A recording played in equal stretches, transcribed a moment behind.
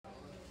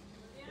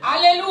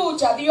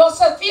Aleluya.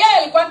 Dios es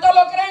fiel. ¿Cuántos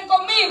lo creen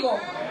conmigo?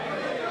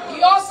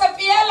 Dios es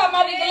fiel,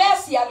 amada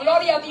iglesia.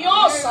 Gloria a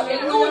Dios.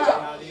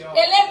 Aleluya.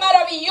 Él es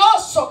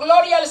maravilloso.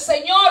 Gloria al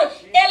Señor.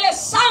 Él es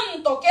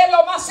santo, que es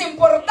lo más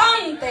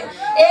importante.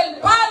 El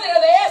Padre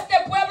de este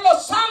pueblo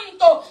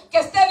santo que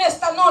esté en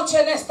esta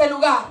noche, en este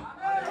lugar.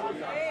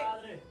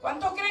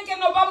 ¿Cuántos creen que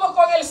nos vamos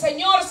con el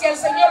Señor si al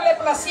Señor le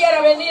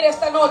placiera venir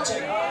esta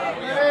noche?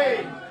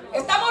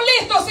 ¿Estamos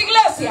listos,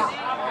 iglesia?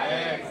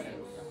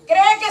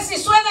 ¿Cree que si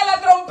suena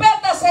la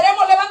trompeta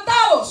seremos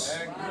levantados?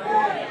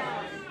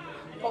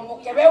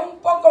 Como que veo un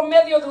poco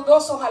medio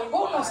dudosos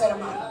algunos,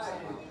 hermanos.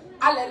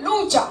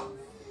 Aleluya.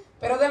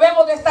 Pero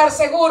debemos de estar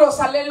seguros.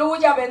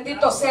 Aleluya.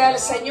 Bendito sea el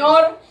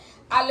Señor.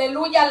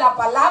 Aleluya. La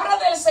palabra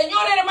del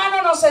Señor,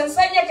 hermano, nos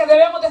enseña que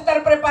debemos de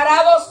estar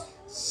preparados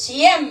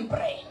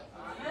siempre.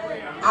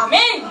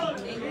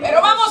 Amén. Pero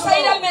vamos a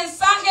ir al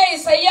mensaje de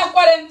Isaías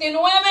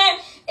 49,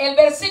 el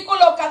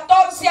versículo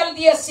 14 al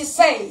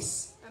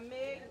 16.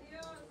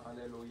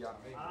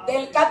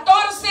 Del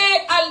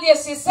 14 al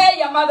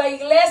 16, amada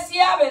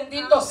iglesia,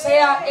 bendito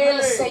sea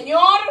el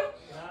Señor.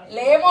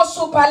 Leemos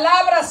su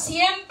palabra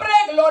siempre,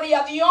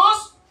 gloria a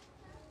Dios,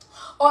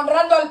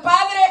 honrando al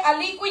Padre,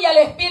 al Hijo y al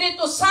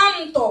Espíritu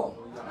Santo.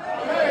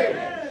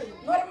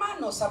 No,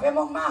 hermanos,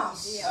 sabemos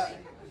más.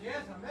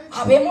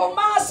 Habemos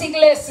más,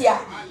 iglesia.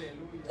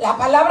 La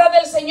palabra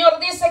del Señor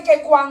dice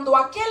que cuando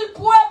aquel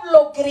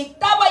pueblo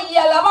gritaba y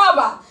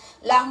alababa,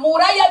 las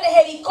murallas de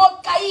Jericó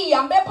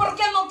caían. ¿Ve por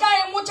qué no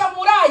caen muchas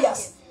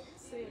murallas?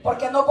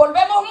 Porque nos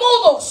volvemos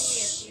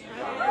mudos.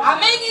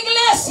 Amén,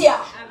 iglesia.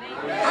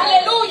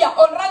 Aleluya.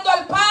 Honrando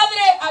al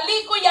Padre, al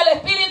Hijo y al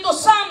Espíritu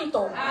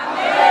Santo.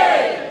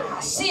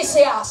 Así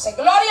se hace.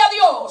 Gloria a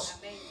Dios.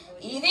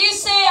 Y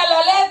dice a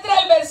la letra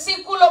el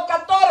versículo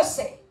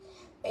 14.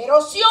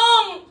 Pero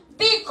Sión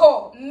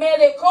dijo, me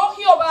dejó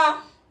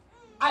Jehová.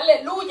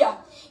 Aleluya.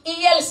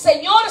 Y el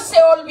Señor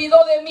se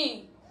olvidó de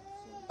mí.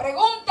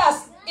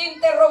 Preguntas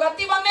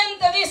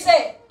interrogativamente,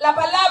 dice la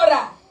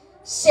palabra.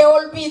 ¿Se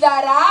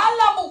olvidará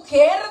la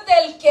mujer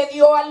del que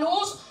dio a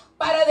luz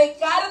para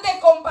dejar de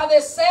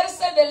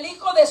compadecerse del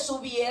hijo de su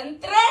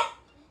vientre?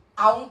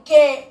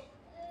 Aunque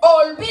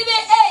olvide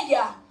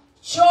ella,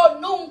 yo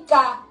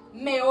nunca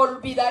me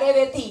olvidaré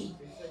de ti.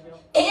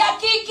 He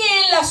aquí que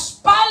en las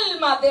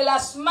palmas de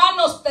las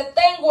manos te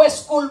tengo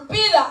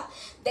esculpida.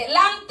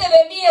 Delante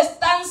de mí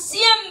están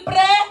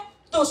siempre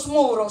tus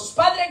muros.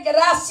 Padre,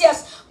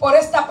 gracias por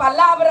esta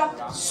palabra.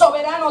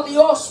 Soberano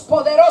Dios,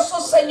 poderoso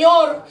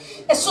Señor,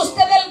 es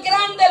usted el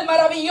grande, el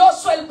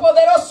maravilloso, el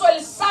poderoso,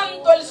 el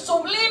santo, el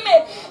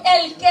sublime,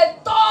 el que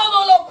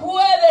todo lo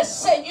puede.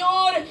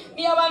 Señor,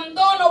 mi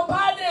abandono,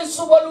 Padre, en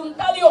su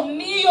voluntad, Dios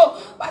mío,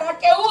 para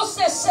que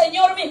use,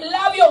 Señor, mis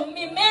labios,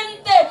 mi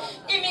mente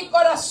y mi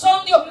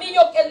corazón, Dios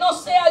mío, que no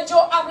sea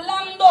yo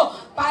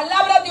hablando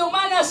palabras de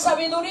humana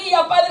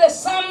sabiduría, Padre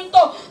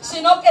Santo,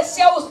 sino que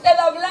sea usted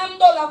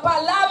hablando la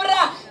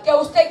palabra que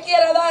usted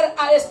quiera dar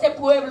a este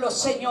pueblo,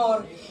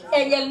 Señor,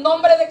 en el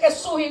nombre de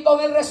Jesús y con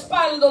el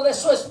respaldo de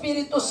su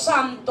Espíritu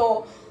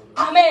Santo.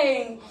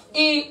 Amén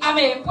y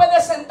amén.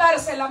 Puede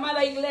sentarse la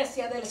amada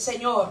iglesia del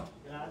Señor.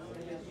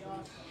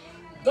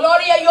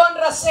 Gloria y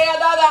honra sea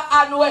dada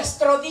a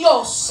nuestro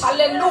Dios.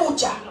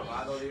 Aleluya.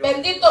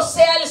 Bendito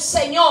sea el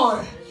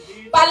Señor.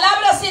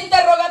 Palabras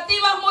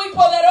interrogativas muy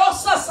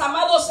poderosas,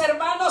 amados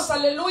hermanos,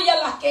 aleluya,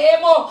 las que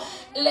hemos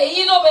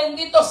leído.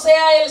 Bendito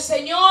sea el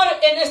Señor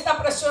en esta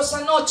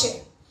preciosa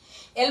noche.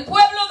 El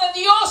pueblo de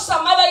Dios,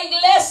 amada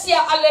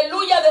iglesia,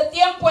 aleluya, de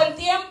tiempo en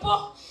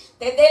tiempo,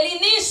 desde el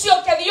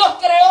inicio que Dios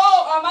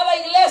creó, amada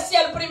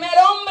iglesia, el primer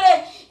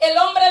hombre, el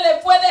hombre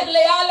le fue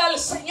desleal al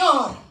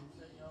Señor.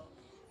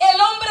 El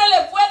hombre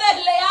le fue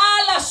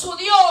desleal a su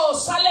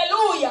Dios,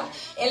 aleluya.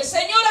 El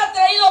Señor ha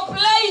traído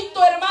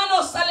pleito,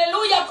 hermanos,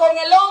 aleluya, con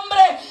el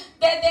hombre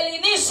desde el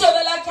inicio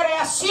de la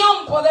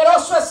creación.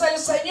 Poderoso es el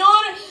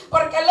Señor,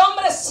 porque el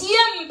hombre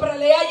siempre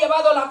le ha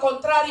llevado la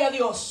contraria a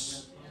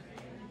Dios.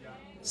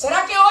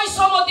 ¿Será que hoy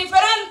somos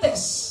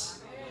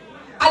diferentes?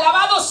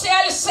 Alabado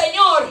sea el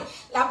Señor.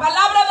 La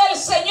palabra del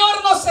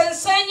Señor nos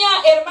enseña,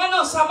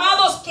 hermanos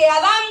amados, que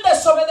Adán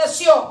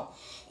desobedeció.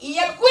 Y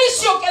el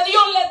juicio que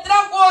Dios le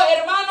trajo,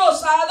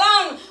 hermanos, a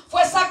Adán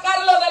fue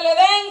sacarlo del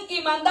Edén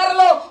y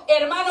mandarlo,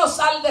 hermanos,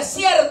 al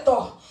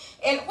desierto.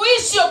 El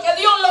juicio que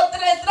Dios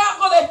le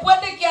trajo después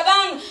de que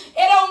Adán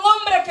era un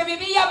hombre que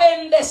vivía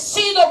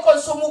bendecido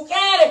con su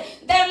mujer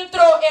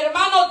dentro,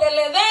 hermanos, del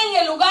Edén,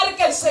 el lugar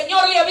que el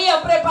Señor le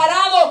había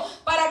preparado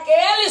para que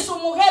él y su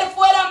mujer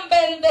fueran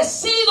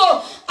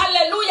bendecidos.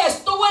 Aleluya,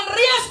 estuvo en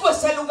riesgo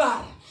ese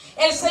lugar.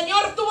 El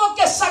Señor tuvo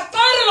que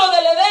sacarlo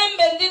del Edén,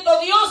 bendito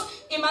Dios,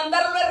 y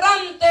mandarlo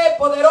errante.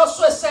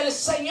 Poderoso es el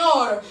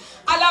Señor.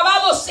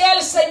 Alabado sea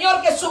el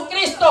Señor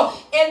Jesucristo.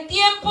 En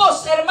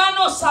tiempos,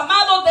 hermanos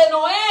amados, de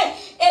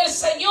Noé, el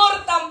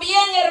Señor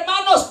también,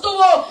 hermanos,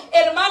 tuvo,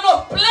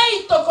 hermanos,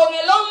 pleito con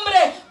el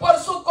hombre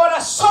por su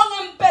corazón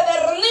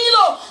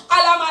empedernido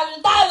a la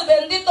maldad.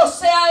 Bendito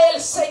sea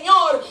el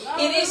Señor.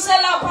 Y dice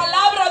la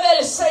palabra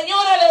del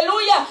Señor,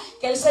 aleluya,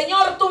 que el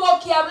Señor tuvo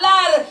que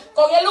hablar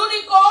con el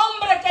único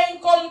hombre que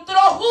encontró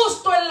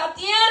justo en la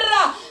tierra,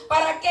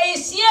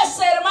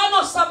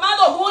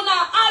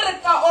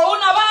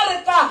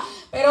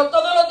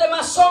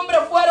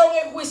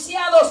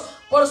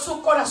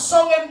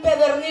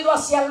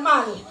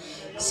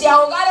 Se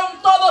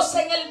ahogaron todos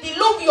en el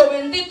diluvio,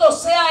 bendito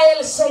sea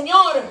el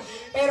Señor.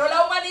 Pero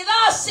la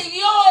humanidad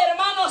siguió,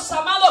 hermanos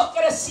amados,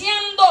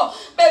 creciendo.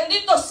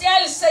 Bendito sea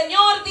el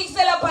Señor.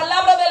 Dice la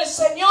palabra del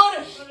Señor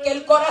que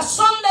el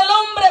corazón del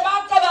hombre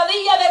va cada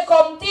día de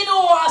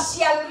continuo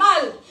hacia el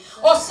mal.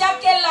 O sea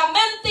que la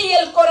mente y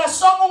el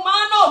corazón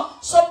humano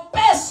son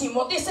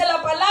pésimos. Dice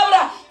la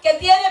palabra que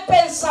tiene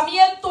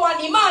pensamiento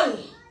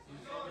animal.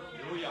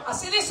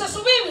 Así dice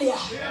su Biblia.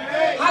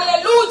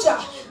 Aleluya.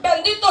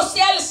 Bendito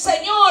sea el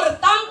Señor.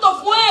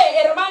 Tanto fue,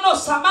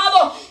 hermanos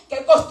amados,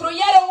 que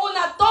construyeron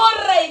una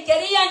torre y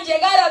querían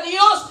llegar a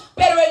Dios,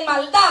 pero en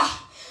maldad.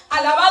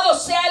 Alabado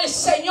sea el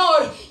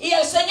Señor. Y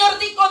el Señor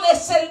dijo: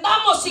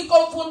 descendamos y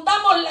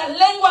confundamos las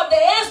lenguas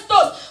de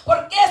estos,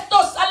 porque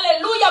estos,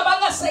 aleluya,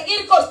 van a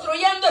seguir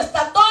construyendo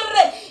esta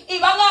torre y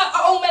van a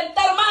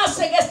aumentar más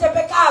en este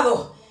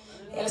pecado.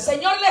 El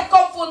Señor les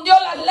confundió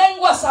las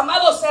lenguas,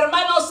 amados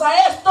hermanos, a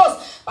estos,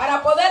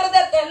 para poder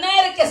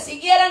detener que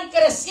siguieran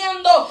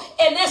creciendo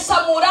en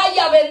esa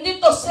muralla.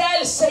 Bendito sea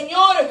el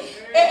Señor,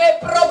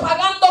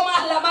 propagando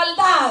más la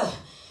maldad.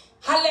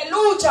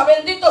 Aleluya,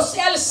 bendito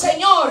sea el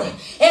Señor.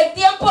 El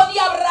tiempo de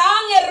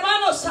Abraham,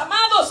 hermanos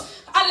amados,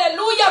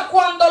 aleluya,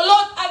 cuando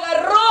Lot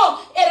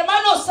agarró,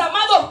 hermanos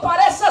amados,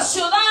 para esa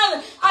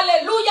ciudad,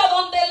 aleluya,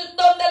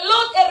 donde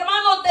Lot,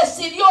 hermanos,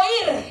 decidió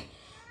ir.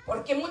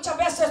 Porque muchas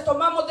veces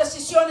tomamos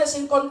decisiones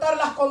sin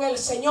contarlas con el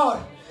Señor.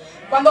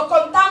 Cuando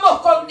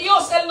contamos con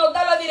Dios, Él nos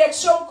da la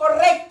dirección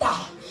correcta.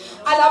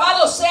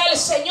 Alabado sea el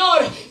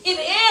Señor. Y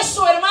de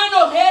eso,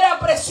 hermanos, era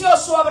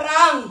precioso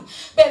Abraham.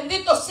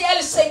 Bendito sea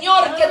el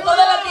Señor, que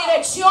todas las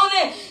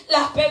direcciones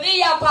las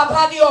pedía a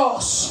Papá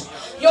Dios.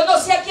 Yo no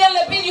sé a quién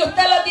le pide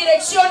usted las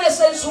direcciones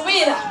en su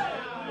vida.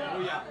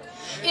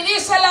 Y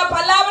dice la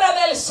palabra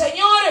del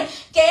Señor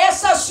que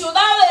esa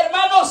ciudad,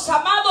 hermanos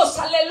amados,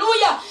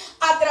 aleluya,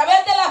 a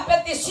través de las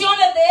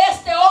peticiones de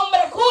este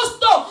hombre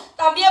justo,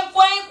 también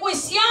fue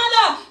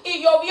enjuiciada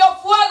y llovió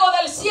fuego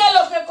del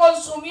cielo que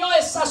consumió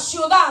esa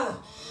ciudad.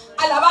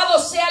 Alabado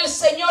sea el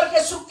Señor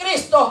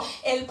Jesucristo.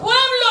 El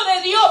pueblo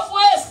de Dios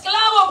fue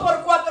esclavo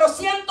por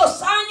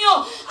 400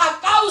 años a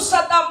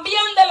causa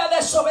también de la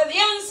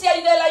desobediencia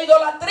y de la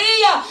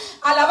idolatría.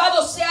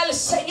 Alabado sea el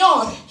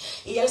Señor.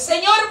 Y el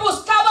Señor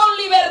buscaba un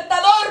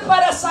libertador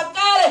para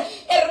sacar,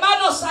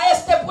 hermanos, a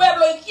este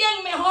pueblo. ¿Y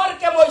quién mejor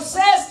que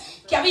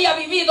Moisés, que había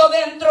vivido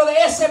dentro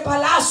de ese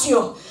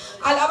palacio?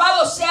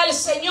 Alabado sea el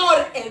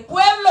Señor. El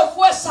pueblo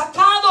fue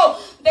sacado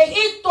de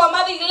Egipto,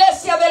 amada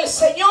iglesia del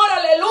Señor,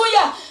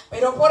 aleluya.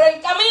 Pero por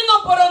el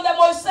camino por donde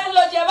Moisés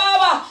lo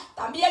llevaba,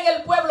 también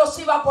el pueblo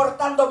se iba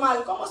portando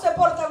mal. ¿Cómo se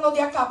portan los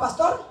de acá,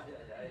 pastor?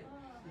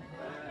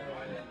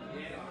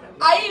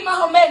 Ahí más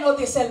o menos,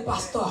 dice el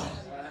pastor.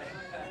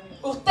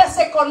 Usted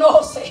se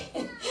conoce.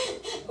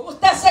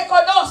 Usted se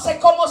conoce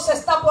cómo se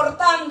está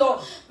portando.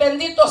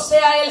 Bendito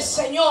sea el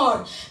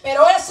Señor.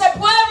 Pero ese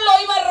pueblo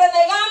iba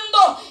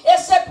renegando.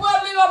 Ese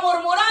pueblo iba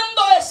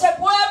murmurando. Ese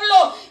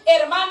pueblo,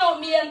 hermanos,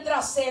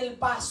 mientras el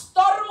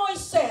pastor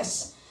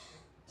Moisés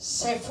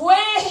se fue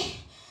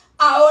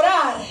a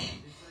orar,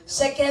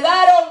 se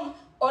quedaron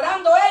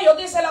orando ellos,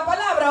 dice la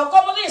palabra. ¿O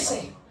cómo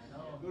dice?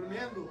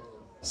 Durmiendo.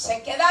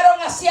 Se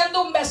quedaron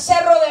haciendo un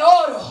becerro de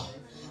oro.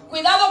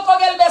 Cuidado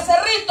con el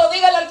becerrito,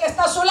 dígale al que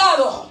está a su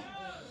lado.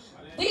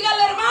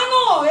 Dígale,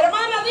 hermano,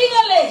 hermana,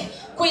 dígale.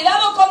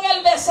 Cuidado con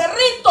el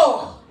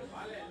becerrito.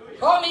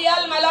 Oh, mi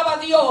alma alaba a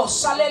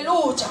Dios,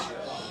 aleluya.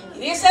 Y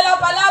dice la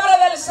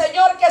palabra del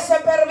Señor que se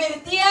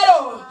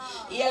pervirtieron.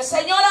 Y el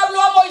Señor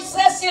habló a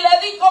Moisés y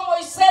le dijo: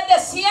 Moisés,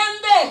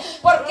 desciende,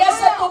 porque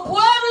ese tu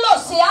pueblo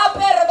se ha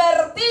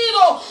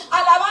pervertido.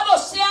 Alabado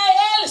sea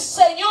el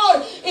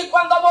Señor. Y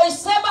cuando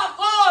Moisés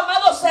bajó,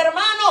 amados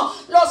hermanos,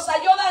 los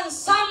halló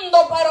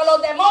danzando para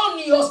los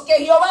demonios.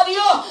 Que Jehová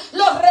Dios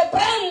los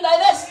reprenda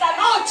en esta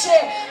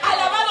noche.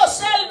 Alabado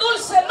sea el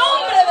dulce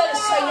nombre del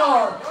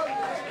Señor.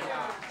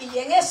 Y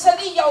en ese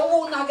día hubo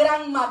una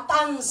gran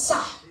matanza.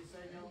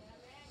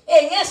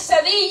 En ese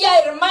día,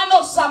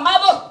 hermanos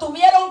amados,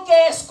 tuvieron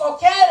que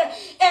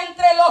escoger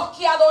entre los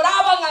que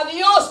adoraban a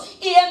Dios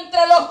y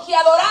entre los que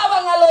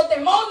adoraban a los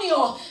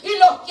demonios. Y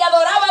los que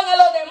adoraban a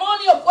los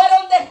demonios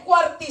fueron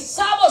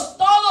descuartizados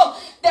todos,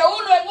 de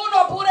uno en uno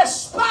a pura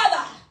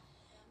espada.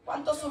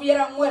 ¿Cuántos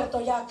hubieran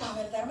muerto ya acá,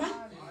 verdad,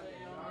 hermano?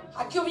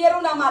 Aquí hubiera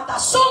una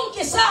matazón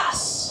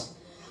quizás.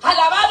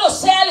 Alabado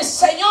sea el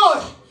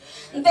Señor.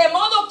 De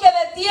modo que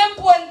de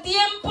tiempo en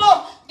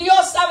tiempo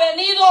Dios ha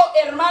venido,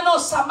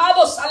 hermanos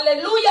amados,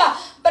 aleluya,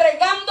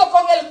 bregando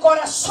con el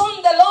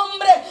corazón del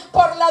hombre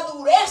por la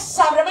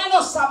dureza,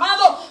 hermanos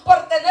amados,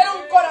 por tener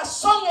un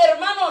corazón,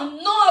 hermanos,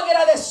 no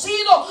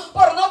agradecido,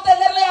 por no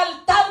tener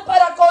lealtad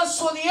para con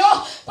su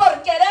Dios,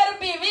 por querer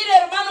vivir,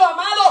 hermano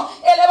amado,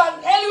 el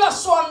evangelio a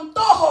su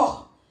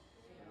antojo.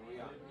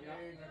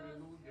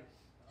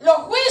 Los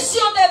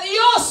juicios de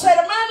Dios,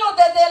 hermanos,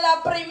 desde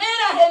la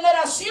primera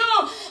generación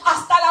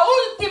hasta la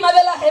última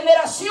de las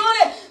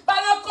generaciones van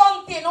a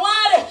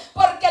continuar,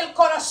 porque el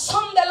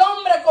corazón del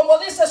hombre, como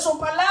dice su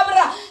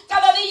palabra,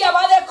 cada día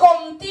va de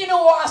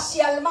continuo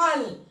hacia el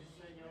mal.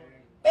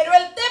 Pero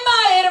el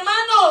tema,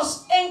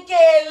 hermanos, en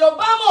que lo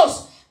vamos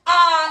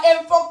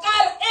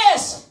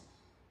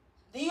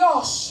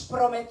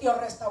prometió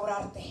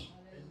restaurarte.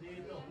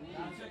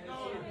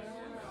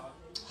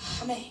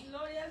 Amén.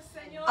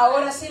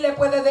 Ahora sí le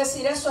puede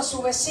decir eso a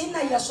su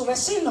vecina y a su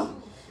vecino.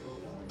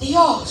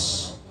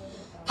 Dios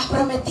ha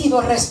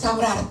prometido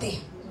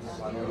restaurarte.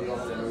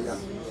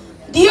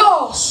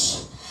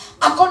 Dios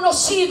ha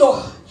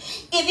conocido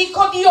y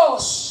dijo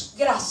Dios,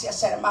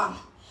 gracias hermano,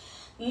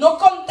 no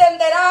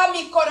contenderá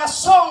mi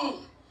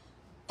corazón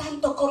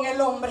tanto con el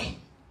hombre,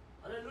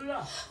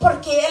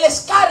 porque él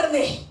es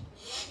carne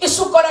y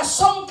su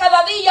corazón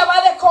cada día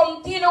va de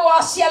continuo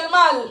hacia el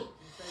mal.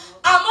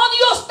 Amó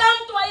Dios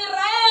tanto a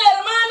Israel,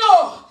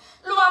 hermano,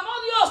 lo amó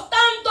Dios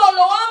tanto,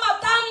 lo ama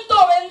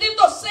tanto,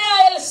 bendito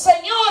sea el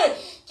Señor,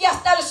 que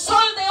hasta el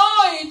sol de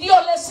hoy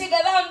Dios le sigue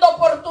dando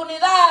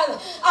oportunidad.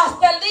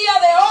 Hasta el día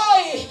de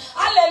hoy,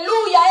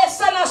 aleluya,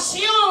 esa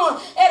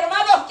nación,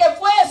 hermanos, que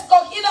fue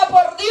escogida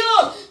por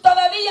Dios,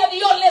 todavía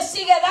Dios le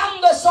sigue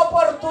dando esa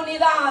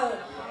oportunidad.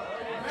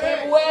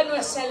 Qué bueno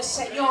es el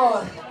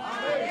Señor.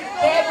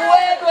 Qué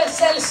bueno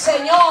es el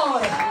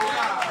Señor.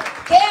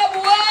 Qué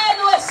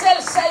bueno es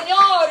el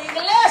Señor,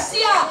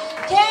 iglesia.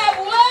 Qué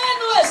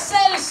bueno es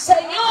el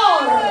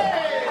Señor.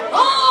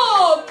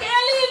 Oh, qué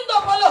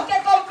lindo por los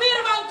que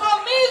confirman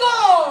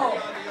conmigo.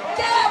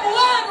 Qué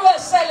bueno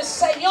es el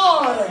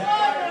Señor.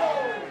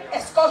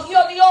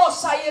 Escogió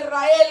Dios a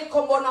Israel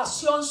como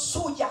nación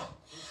suya.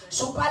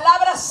 Su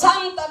palabra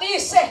santa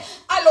dice,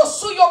 a los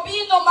suyos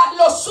vino, mas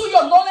los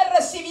suyos no le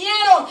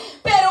recibieron.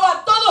 Pero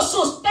a todos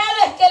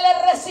ustedes que le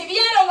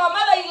recibieron,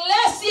 amada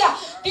iglesia,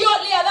 Dios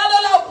le ha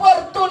dado la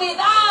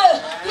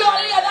oportunidad,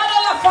 Dios le ha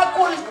dado la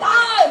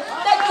facultad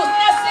de que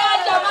usted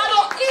sea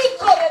llamado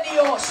hijo de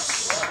Dios.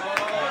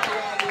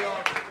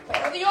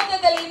 Pero Dios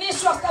desde el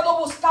inicio ha estado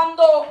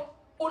buscando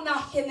una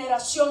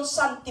generación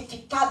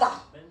santificada.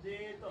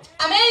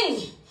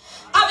 Amén.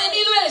 Ha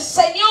venido el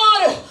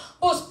Señor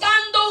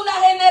buscando una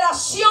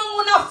generación,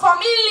 una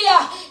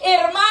familia,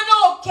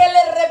 hermano, que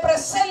le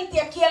represente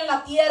aquí en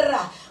la tierra.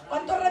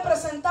 ¿Cuántos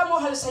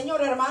representamos al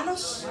Señor,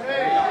 hermanos?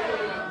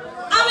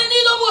 Ha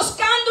venido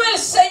buscando el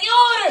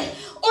Señor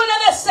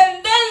una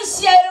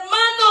descendencia,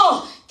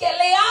 hermano, que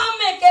le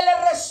ame, que le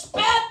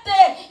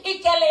respete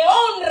y que le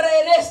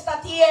honre en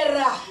esta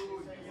tierra.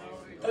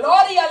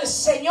 Gloria al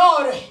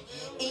Señor.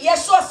 Y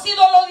eso ha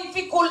sido lo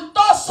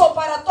dificultoso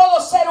para todo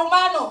ser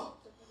humano.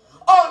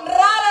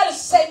 Honrar al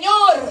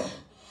Señor,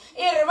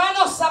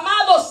 hermanos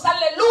amados,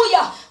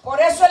 aleluya. Por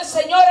eso el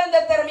Señor en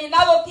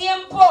determinado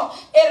tiempo,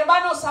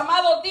 hermanos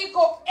amados,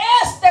 dijo,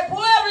 este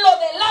pueblo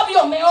de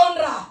labios me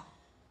honra.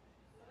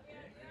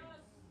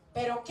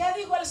 ¿Pero qué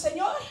dijo el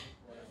Señor?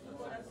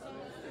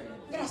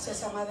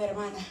 Gracias, amada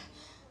hermana.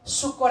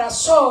 Su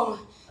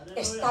corazón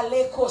está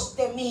lejos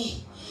de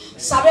mí.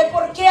 ¿Sabe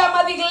por qué,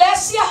 amada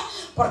iglesia?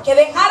 Porque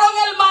dejaron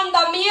el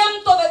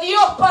mandamiento de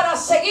Dios para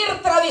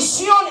seguir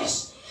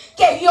tradiciones.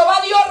 Que Jehová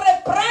Dios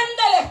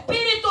reprenda el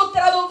espíritu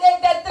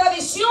de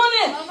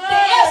tradiciones de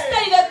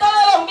este y de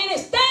todos los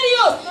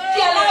ministerios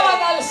que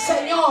alaban al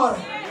Señor.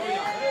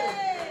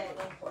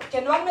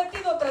 Porque no han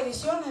metido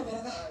tradiciones,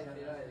 ¿verdad?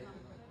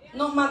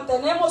 Nos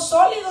mantenemos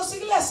sólidos,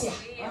 iglesia.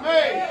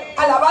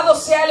 Alabado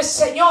sea el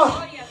Señor.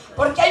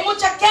 Porque hay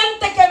mucha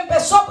gente que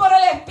empezó por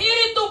el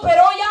espíritu,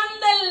 pero hoy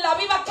anda en la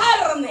viva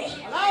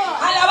carne.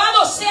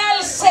 Alabado sea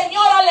el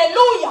Señor,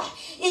 aleluya.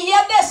 Y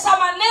es de esa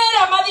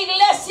manera, amada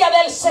iglesia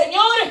del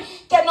Señor,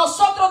 que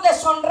nosotros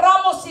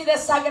deshonramos y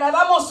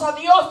desagradamos a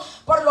Dios,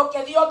 por lo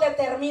que Dios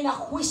determina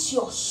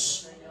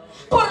juicios.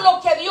 Por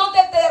lo que Dios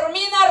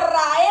determina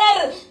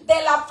raer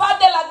de la faz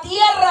de la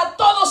tierra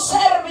todo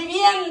ser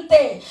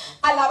viviente.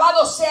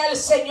 Alabado sea el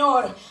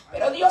Señor.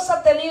 Pero Dios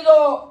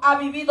ha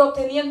vivido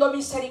teniendo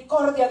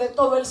misericordia de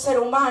todo el ser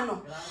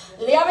humano.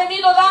 Le ha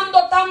venido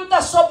dando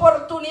tantas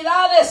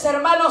oportunidades,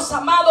 hermanos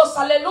amados,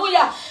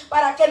 aleluya,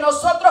 para que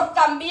nosotros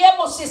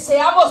cambiemos y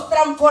seamos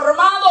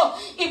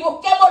transformados y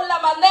busquemos la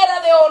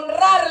manera de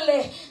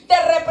honrarle,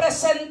 de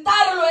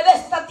representarlo en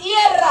esta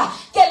tierra.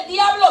 Que el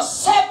diablo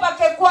sepa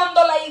que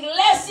cuando la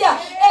iglesia,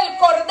 el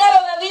Cordero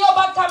de Dios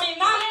va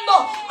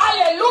caminando,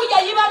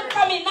 aleluya, y van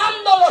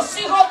caminando los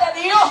hijos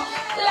de Dios,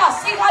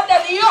 las hijas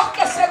de Dios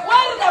que se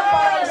guardan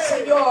para el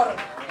Señor.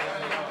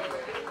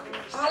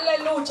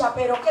 Aleluya,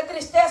 pero qué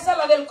tristeza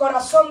la del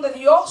corazón de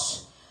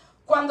Dios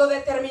cuando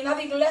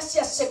determinada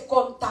iglesia se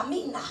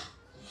contamina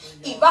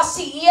y va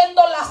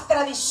siguiendo las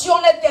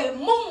tradiciones del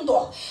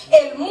mundo.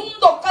 El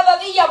mundo cada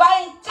día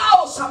va en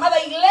caos, amada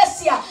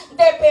iglesia,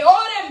 de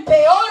peor en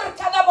peor,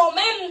 cada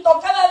momento,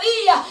 cada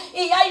día.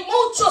 Y hay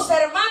muchos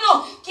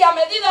hermanos que a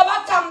medida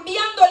va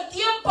cambiando el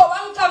tiempo,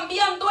 van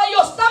cambiando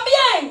ellos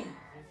también.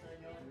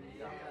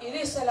 Y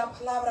dice la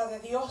palabra de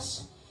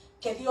Dios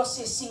que Dios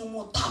es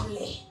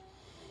inmutable,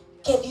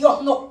 que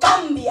Dios no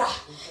cambia,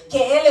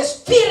 que Él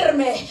es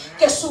firme,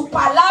 que su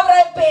palabra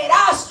es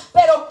veraz,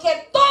 pero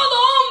que todo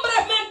hombre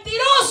es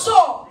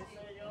mentiroso.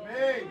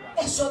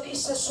 Eso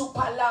dice su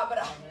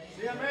palabra.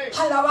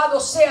 Alabado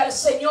sea el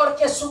Señor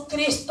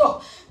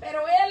Jesucristo.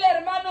 Pero Él,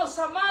 hermanos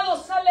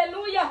amados,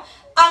 aleluya,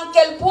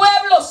 aunque el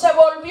pueblo se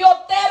volvió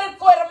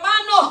terco,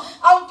 hermano,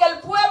 aunque el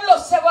pueblo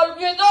se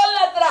volvió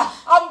idólatra,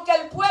 aunque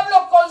el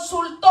pueblo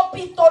consultó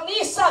pitonía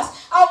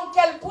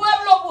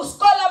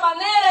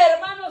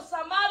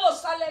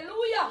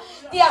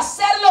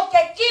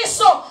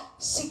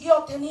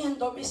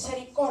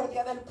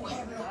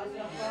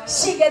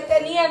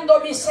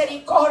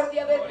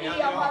misericordia de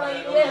ti, amada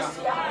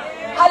iglesia.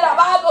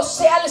 Alabado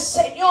sea el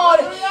Señor.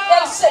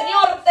 El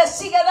Señor te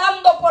sigue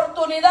dando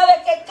oportunidad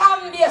de que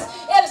cambies.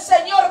 El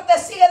Señor te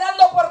sigue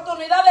dando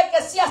oportunidad de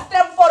que seas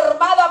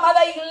transformada,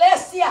 amada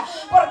iglesia.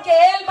 Porque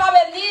Él va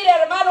a venir,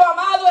 hermano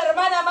amado,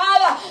 hermana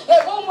amada,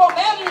 en un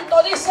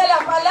momento, dice la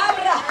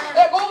palabra,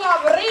 en un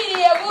abrir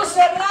y en un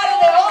cerrar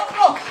de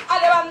ojos, a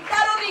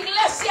levantar una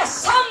iglesia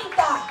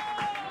santa.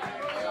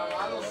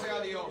 Alabado sea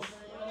Dios.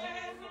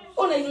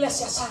 Una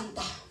iglesia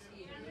santa.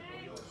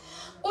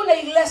 Una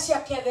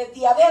iglesia que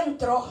desde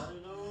adentro,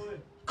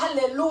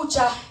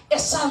 aleluya,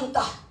 es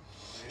santa.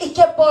 Y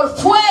que por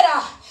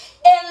fuera,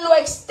 en lo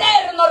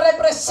externo,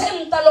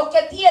 representa lo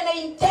que tiene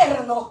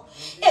interno.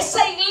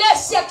 Esa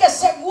iglesia que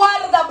se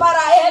guarda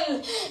para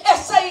Él.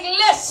 Esa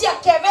iglesia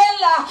que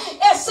vela.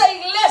 Esa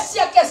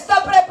iglesia que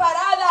está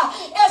preparada.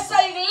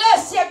 Esa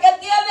iglesia que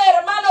tiene,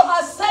 hermanos,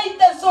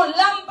 aceite en sus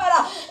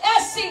lámparas.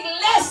 Esa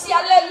iglesia,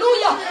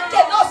 aleluya,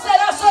 que no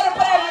será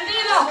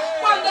sorprendida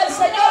cuando el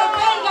Señor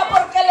venga,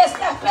 porque le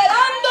está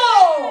esperando.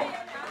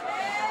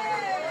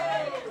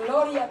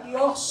 Gloria a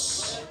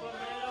Dios.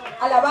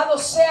 Alabado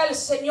sea el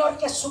Señor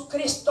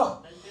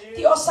Jesucristo.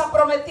 Dios ha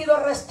prometido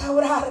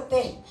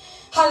restaurarte.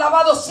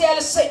 Alabado sea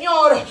el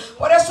Señor.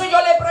 Por eso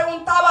yo le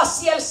preguntaba,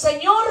 si el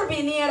Señor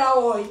viniera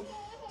hoy,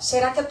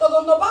 ¿será que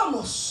todos nos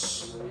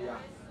vamos?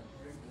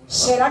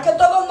 ¿Será que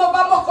todos nos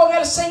vamos con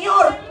el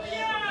Señor?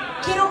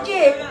 Quiero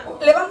que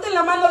levanten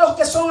la mano los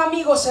que son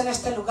amigos en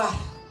este lugar.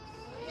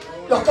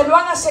 Los que no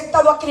han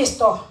aceptado a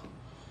Cristo.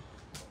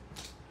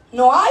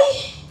 ¿No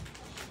hay?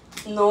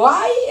 No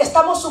hay.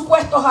 Estamos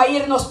supuestos a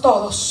irnos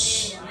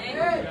todos.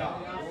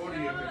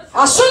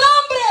 A su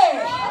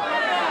nombre.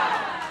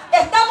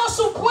 Estamos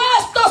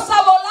supuestos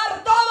a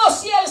volar todos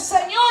si el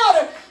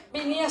Señor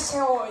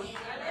viniese hoy.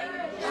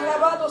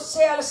 Alabado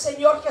sea el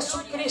Señor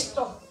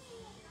Jesucristo.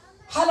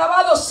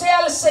 Alabado sea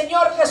el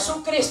Señor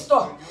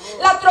Jesucristo.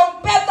 La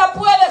trompeta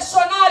puede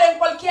sonar en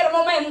cualquier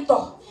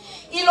momento.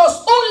 Y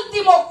los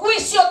últimos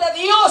juicios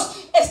de Dios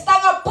están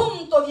a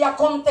punto de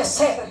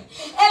acontecer.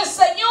 El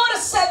Señor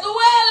se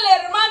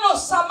duele,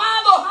 hermanos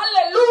amados,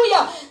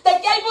 aleluya,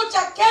 de que hay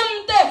mucha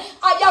gente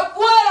allá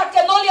afuera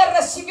que no le ha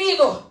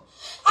recibido.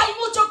 Hay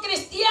muchos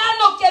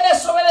cristianos que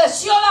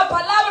desobedeció la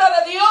palabra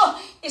de Dios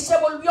y se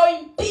volvió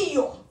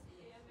impío.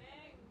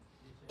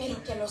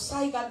 Pero que los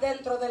haya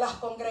dentro de las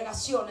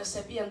congregaciones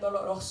es bien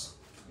doloroso.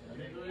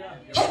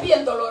 Es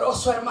bien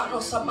doloroso,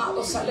 hermanos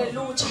amados,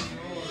 aleluya.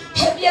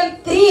 Es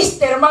bien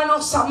triste,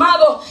 hermanos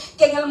amados,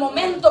 que en el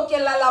momento que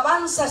la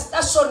alabanza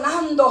está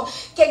sonando,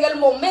 que en el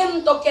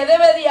momento que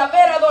debe de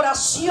haber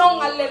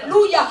adoración,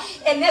 aleluya,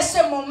 en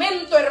ese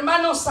momento,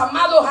 hermanos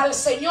amados, al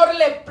Señor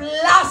le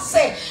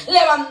place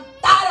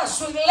levantar a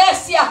su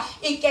iglesia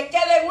y que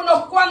queden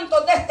unos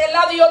cuantos de este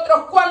lado y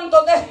otros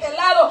cuantos de este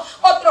lado,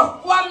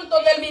 otros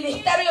cuantos del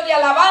ministerio de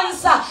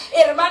alabanza,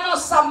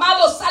 hermanos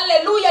amados,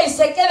 aleluya, y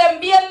se queden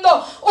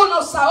viendo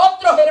unos a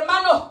otros,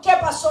 hermanos, qué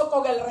pasó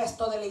con el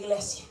resto de la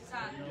iglesia.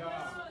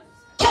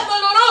 Qué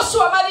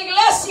doloroso, amada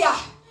iglesia.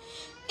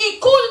 Y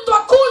culto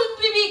a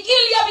culto y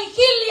vigilia a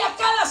vigilia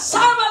cada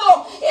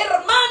sábado,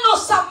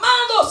 hermanos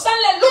amados,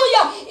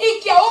 aleluya,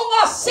 y que aún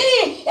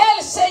así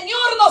el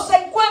Señor nos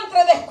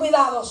encuentre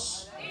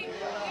descuidados.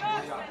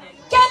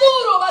 Qué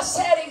duro va a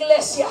ser,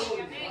 iglesia,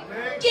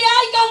 que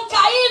hayan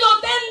caído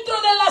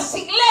dentro de las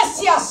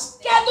iglesias.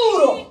 Qué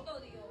duro.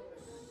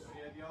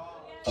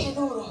 Qué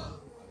duro.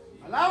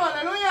 Alaba,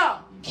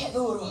 aleluya. Qué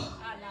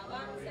duro.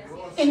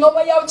 Y no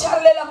vaya a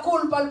echarle la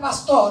culpa al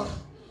pastor,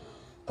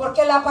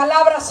 porque la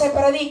palabra se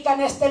predica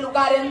en este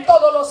lugar, en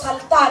todos los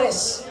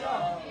altares.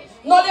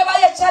 No le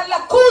vaya a echar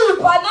la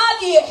culpa a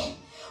nadie,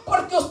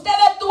 porque usted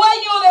es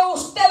dueño de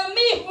usted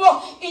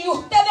mismo y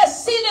usted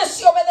decide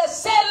si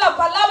obedecer la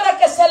palabra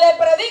que se le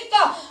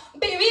predica,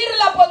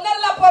 vivirla,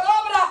 ponerla por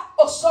obra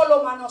o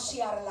solo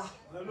manosearla.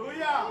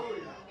 Aleluya.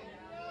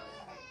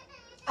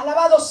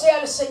 Alabado sea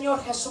el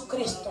Señor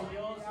Jesucristo.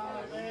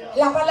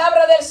 La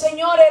palabra del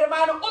Señor,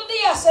 hermano. Un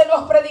día se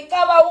nos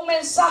predicaba un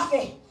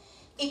mensaje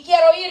y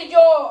quiero ir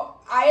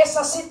yo a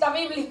esa cita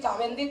bíblica.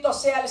 Bendito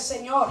sea el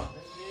Señor.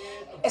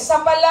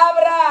 Esa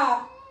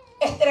palabra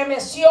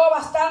estremeció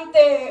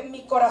bastante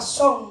mi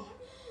corazón.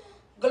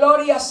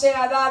 Gloria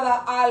sea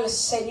dada al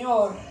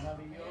Señor.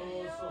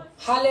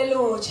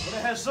 Aleluya.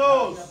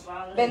 Jesús.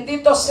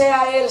 Bendito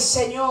sea el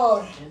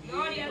Señor.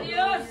 Gloria a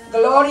Dios.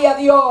 Gloria a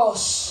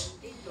Dios.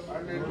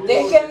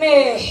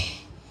 Déjeme,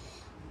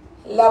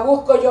 la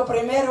busco yo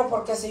primero,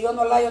 porque si yo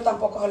no la hallo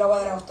tampoco se la voy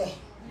a dar a usted.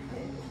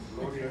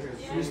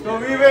 Cristo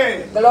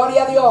vive.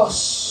 Gloria a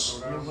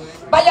Dios.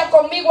 Vaya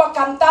conmigo a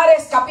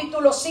Cantares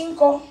capítulo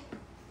 5.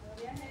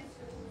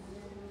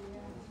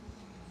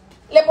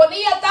 Le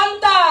ponía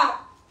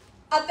tanta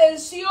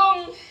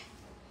atención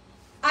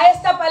a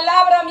esta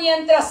palabra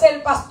mientras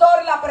el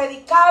pastor la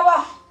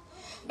predicaba.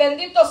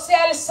 Bendito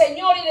sea el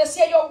Señor. Y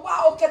decía yo,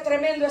 wow, qué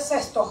tremendo es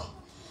esto.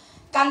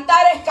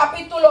 Cantares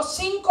capítulo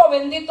 5,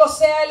 bendito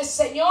sea el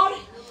Señor.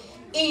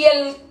 Y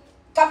el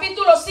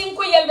capítulo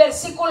 5 y el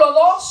versículo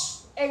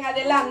 2 en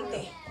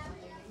adelante.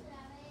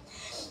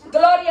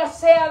 Gloria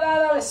sea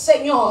dada al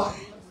Señor.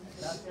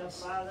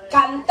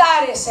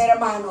 Cantares,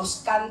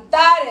 hermanos,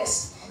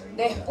 cantares.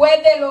 Después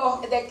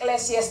de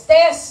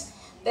Eclesiastés,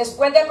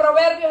 después de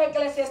Proverbios,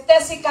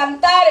 Eclesiastés y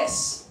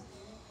cantares.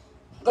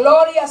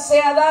 Gloria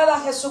sea dada a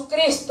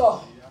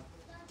Jesucristo.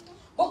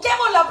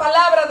 Busquemos la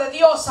palabra de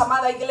Dios,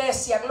 amada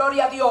iglesia.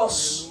 Gloria a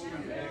Dios.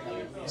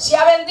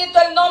 Sea bendito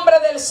el nombre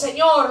del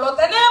Señor. Lo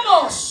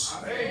tenemos.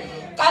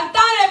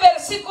 Cantares,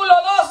 versículo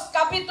 2,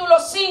 capítulo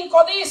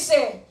 5,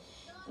 dice: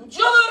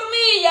 yo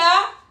dormía,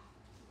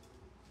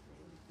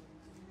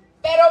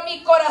 pero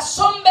mi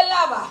corazón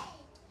velaba.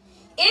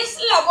 Es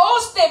la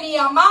voz de mi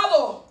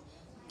amado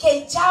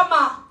que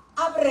llama,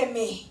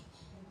 ábreme.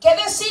 ¿Qué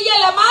decía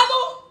el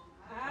amado?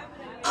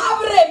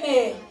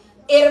 Ábreme,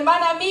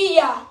 hermana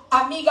mía,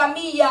 amiga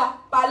mía,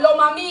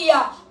 paloma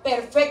mía,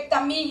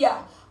 perfecta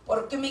mía,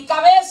 porque mi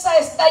cabeza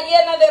está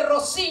llena de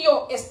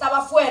rocío,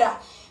 estaba fuera.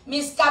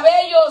 Mis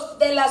cabellos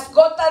de las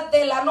gotas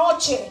de la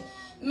noche.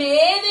 Me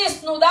he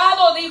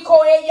desnudado,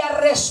 dijo ella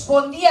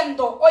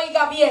respondiendo.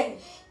 Oiga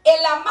bien,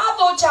 el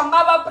amado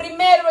llamaba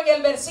primero en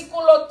el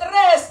versículo 3.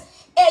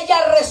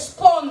 Ella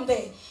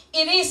responde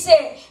y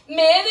dice: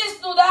 me he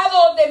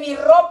desnudado de mi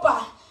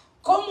ropa.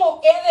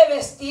 ¿Cómo he de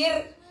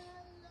vestir?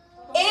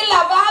 He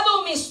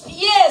lavado mis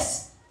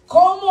pies.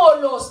 ¿Cómo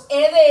los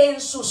he de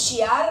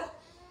ensuciar?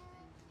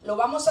 Lo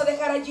vamos a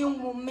dejar allí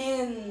un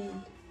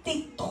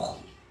momentito.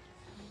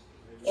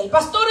 El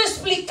pastor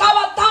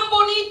explicaba tan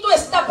bonito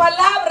esta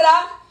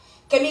palabra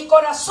que mi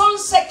corazón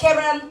se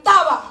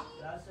quebrantaba.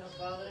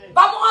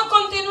 Vamos a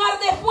continuar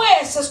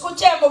después,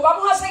 escuchemos,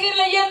 vamos a seguir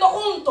leyendo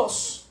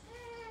juntos.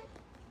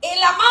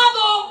 El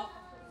amado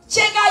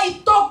llega y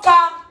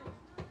toca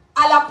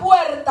a la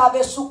puerta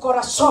de su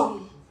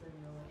corazón.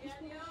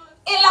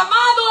 El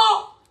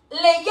amado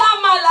le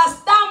llama a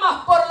las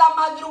damas por la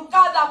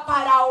madrugada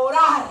para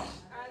orar.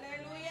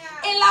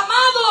 El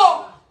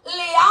amado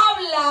le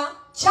habla,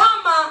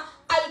 llama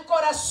al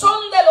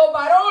corazón de los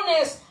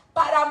varones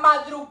para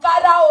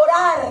madrugar a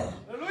orar.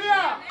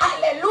 Aleluya.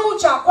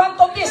 Aleluya.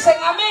 ¿Cuántos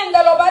dicen amén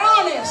de los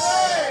varones?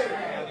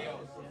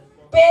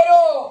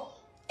 Pero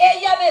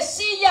ella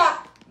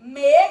decía: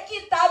 me he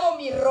quitado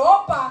mi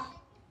ropa,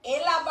 he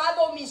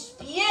lavado mis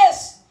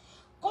pies.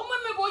 ¿Cómo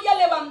me voy a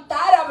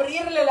levantar a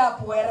abrirle la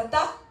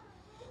puerta?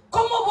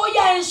 ¿Cómo voy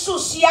a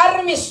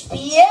ensuciar mis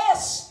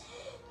pies?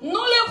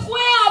 No le fue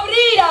a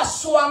abrir a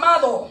su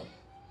amado.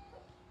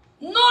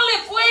 No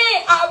le fue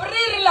a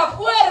abrir la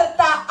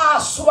puerta a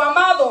su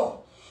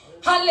amado.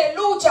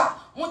 Aleluya.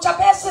 Muchas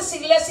veces,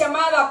 iglesia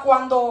amada,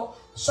 cuando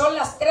son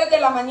las 3 de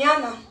la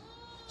mañana,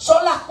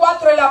 son las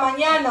 4 de la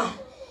mañana,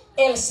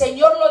 el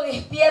Señor lo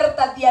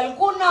despierta de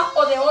alguna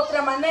o de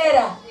otra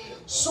manera.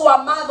 Su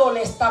amado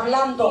le está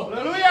hablando.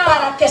 ¡Aleluya!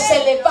 Para que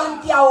se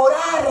levante a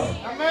orar.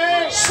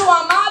 ¡Amén! Su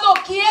amado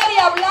quiere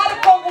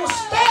hablar con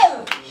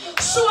usted.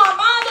 Su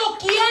amado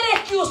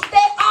quiere que usted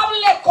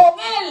hable con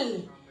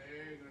él.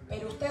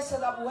 Pero usted se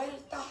da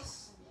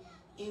vueltas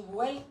y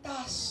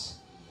vueltas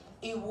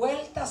y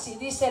vueltas y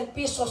dice: el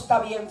piso está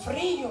bien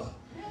frío.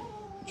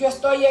 Yo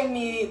estoy en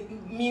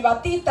mi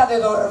batita de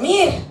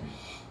dormir.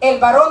 El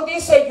varón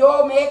dice: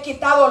 yo me he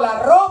quitado la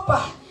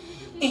ropa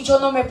y yo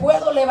no me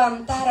puedo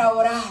levantar a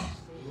orar.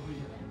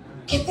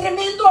 ¡Qué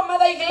tremendo,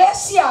 amada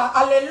iglesia!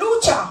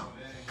 ¡Aleluya!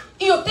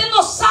 Y usted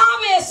no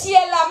sabe si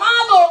el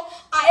amado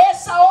a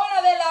esa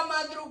hora de la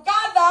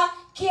madrugada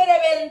quiere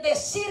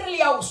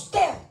bendecirle a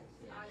usted.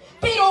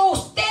 Pero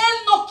usted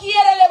no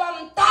quiere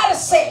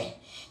levantarse.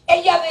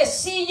 Ella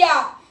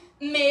decía: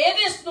 me he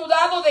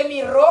desnudado de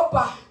mi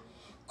ropa.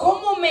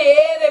 ¿Cómo me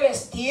he de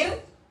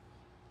vestir?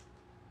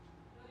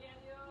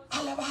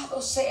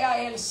 Alabado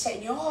sea el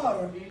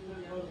Señor.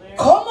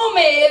 ¿Cómo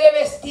me he de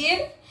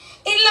vestir?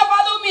 He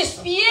lavado mis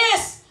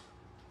pies.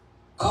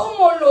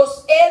 ¿Cómo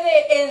los he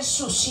de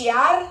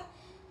ensuciar?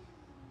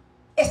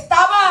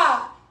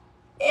 Estaba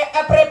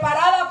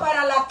preparada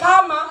para la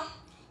cama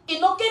y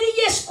no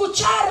quería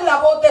escuchar la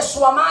voz de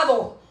su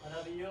amado.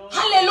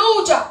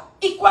 Aleluya.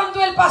 Y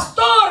cuando el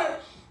pastor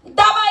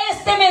daba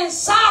este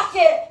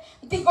mensaje,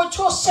 digo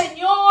yo: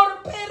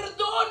 Señor,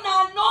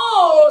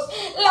 perdónanos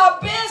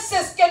las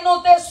veces que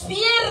nos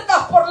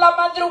despiertas por la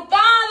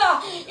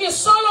madrugada y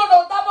solo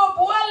nos damos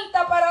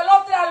vuelta para la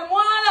otra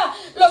almohada,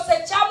 los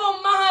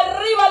echamos más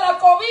arriba la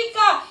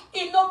cobija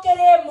y no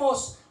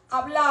queremos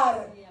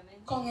hablar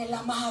con el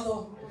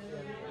amado.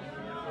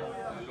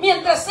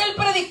 Mientras él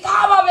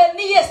predicaba,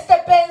 venía este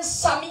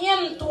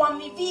pensamiento a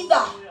mi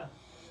vida.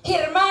 Y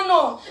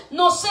hermano,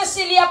 no sé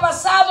si le ha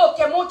pasado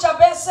que muchas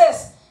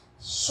veces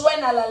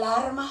suena la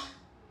alarma,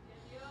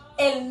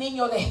 el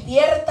niño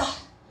despierta,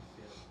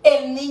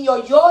 el niño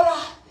llora,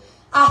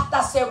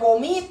 hasta se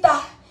vomita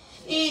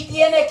y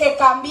tiene que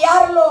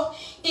cambiarlo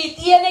y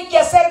tiene que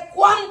hacer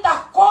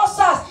cuantas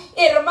cosas,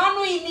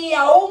 hermano, y ni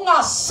aún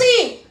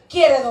así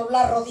quiere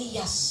doblar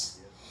rodillas.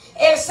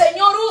 El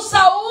Señor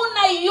usa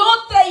una y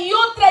otra y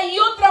otra y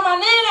otra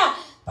manera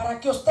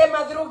para que usted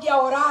madrugue a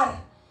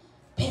orar.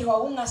 Pero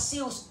aún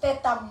así usted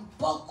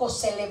tampoco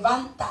se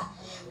levanta.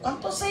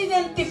 ¿Cuántos se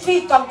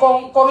identifican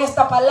con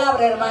esta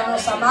palabra,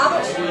 hermanos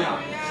amados?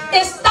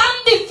 Es tan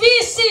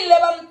difícil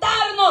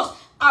levantarnos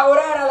a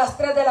orar a las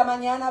 3 de la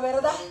mañana,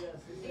 ¿verdad?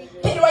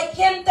 Pero hay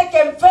gente que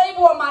en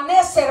Facebook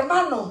amanece,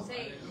 hermano,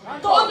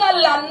 toda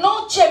la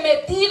noche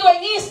metido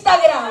en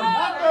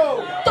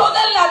Instagram,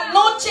 toda la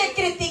noche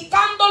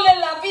criticándole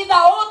la vida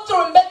a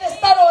otro en vez de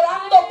estar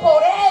orando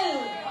por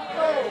él.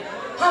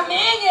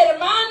 Amén,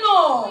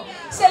 hermano.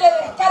 Se le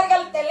descarga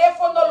el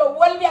teléfono, lo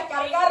vuelve a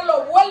cargar,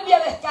 lo vuelve a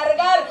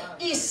descargar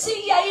y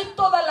sigue ahí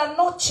toda la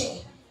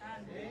noche.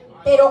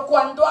 Pero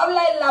cuando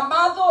habla el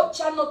amado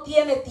ya no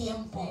tiene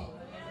tiempo.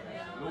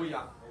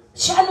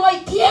 Ya no hay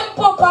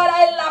tiempo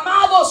para el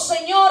amado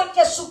Señor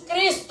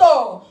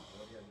Jesucristo.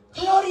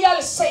 Gloria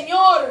al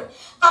Señor.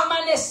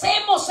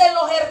 Amanecemos en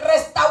los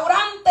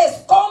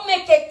restaurantes,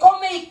 come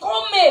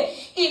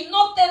y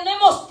no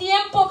tenemos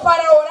tiempo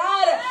para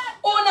orar.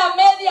 Una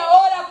media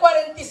hora,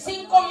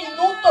 45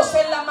 minutos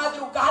en la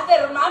madrugada,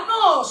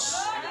 hermanos.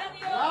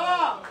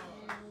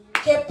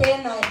 Qué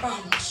pena,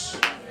 hermanos.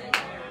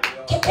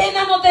 Qué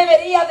pena nos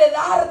debería de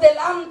dar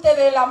delante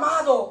del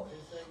amado.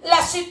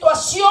 La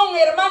situación,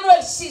 hermano,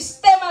 el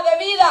sistema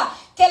de vida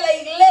que la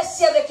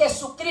iglesia de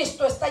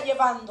Jesucristo está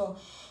llevando.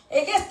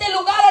 En este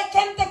lugar hay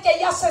gente que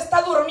ya se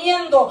está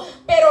durmiendo,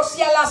 pero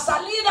si a la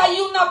salida hay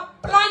una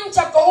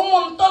plancha con un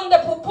montón de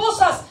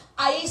pupusas,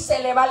 ahí se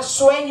le va el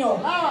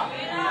sueño.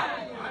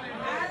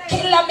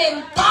 Qué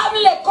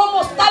lamentable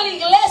cómo está la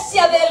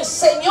iglesia del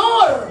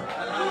Señor.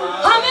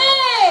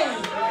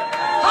 Amén.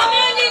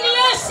 Amén,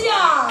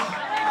 iglesia.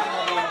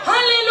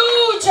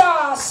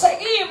 Aleluya.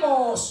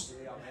 Seguimos.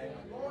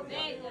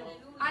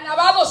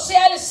 Alabado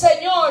sea el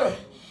Señor.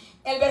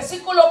 El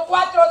versículo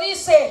 4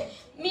 dice: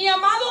 mi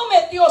amado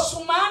metió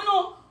su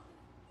mano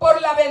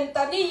por la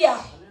ventanilla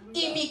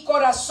y mi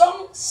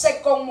corazón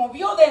se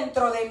conmovió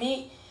dentro de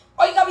mí.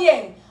 Oiga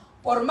bien,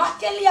 por más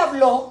que le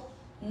habló,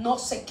 no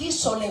se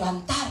quiso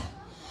levantar,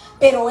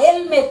 pero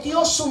él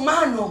metió su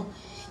mano.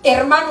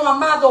 Hermano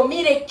amado,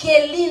 mire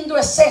qué lindo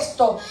es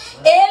esto.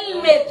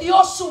 Él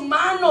metió su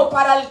mano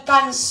para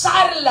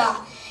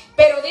alcanzarla,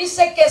 pero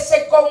dice que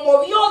se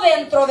conmovió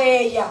dentro de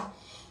ella.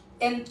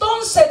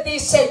 Entonces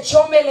dice: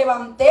 yo me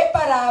levanté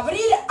para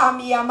abrir a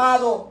mi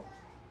amado,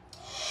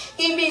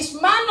 y mis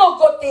manos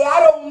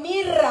gotearon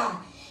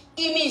mirra,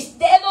 y mis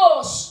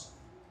dedos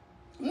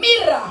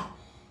mirra,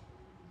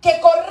 que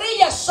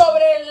corría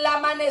sobre la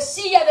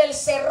manecilla del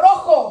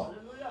cerrojo.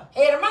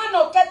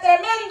 Hermano, qué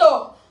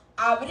tremendo.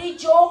 Abrí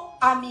yo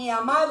a mi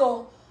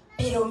amado,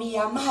 pero mi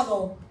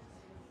amado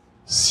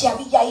se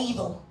había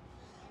ido,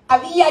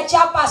 había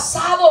ya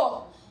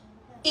pasado,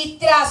 y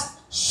tras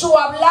su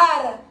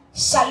hablar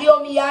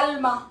salió mi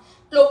alma.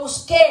 Lo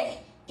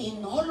busqué y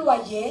no lo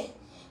hallé,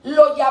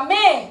 lo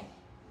llamé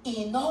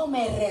y no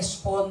me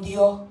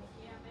respondió.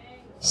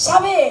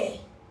 ¿Sabe?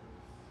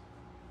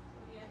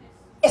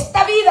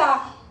 Esta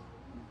vida,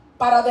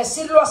 para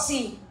decirlo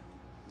así,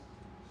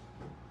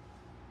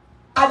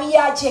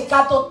 había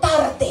llegado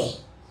tarde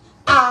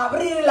a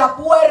abrir la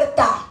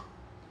puerta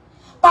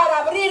para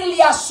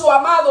abrirle a su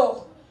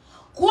amado.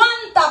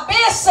 ¿Cuántas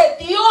veces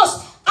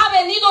Dios ha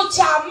venido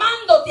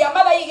llamándote,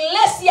 amada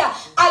iglesia,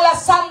 a la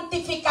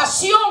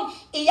santificación,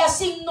 y has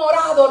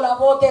ignorado la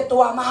voz de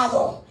tu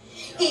amado?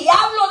 Y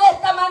hablo de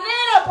esta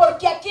manera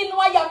porque aquí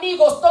no hay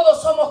amigos,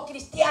 todos somos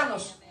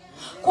cristianos.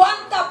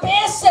 ¿Cuántas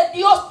veces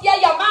Dios te ha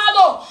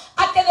llamado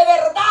a que de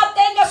verdad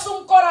tengas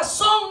un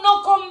corazón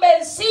no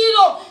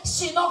convencido,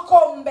 sino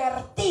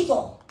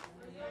convertido?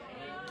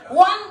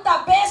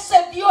 ¿Cuántas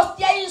veces Dios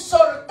te ha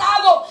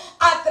exhortado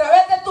a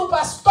través de tu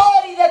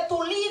pastor y de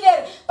tu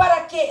líder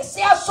para que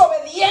seas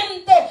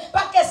obediente,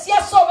 para que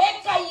seas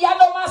oveja y ya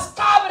no más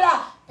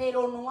cabra,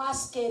 pero no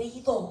has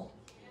querido?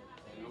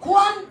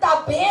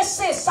 ¿Cuántas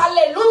veces,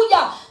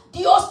 aleluya,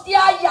 Dios te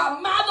ha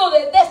llamado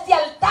desde este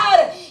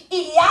altar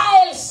y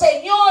ya el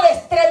Señor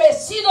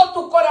estremecido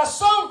tu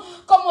corazón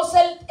como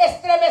se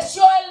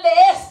estremeció el de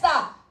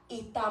esta,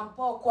 y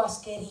tampoco has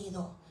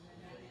querido?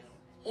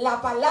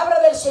 La palabra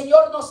del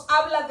Señor nos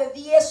habla de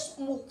 10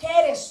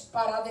 mujeres,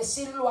 para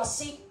decirlo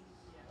así,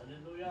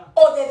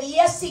 o de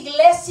 10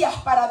 iglesias,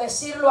 para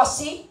decirlo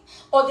así,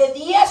 o de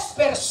 10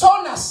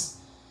 personas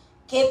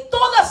que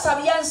todas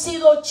habían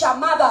sido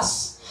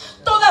llamadas,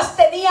 todas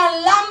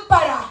tenían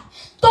lámpara,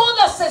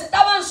 todas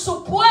estaban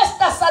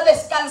supuestas a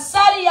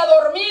descansar y a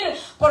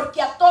dormir,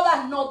 porque a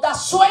todas nos da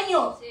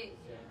sueño,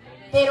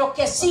 pero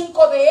que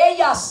 5 de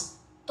ellas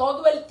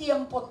todo el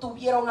tiempo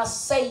tuvieron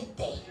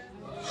aceite,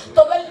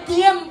 todo el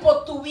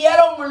tiempo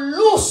tuvieron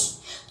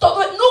luz,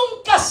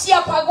 nunca se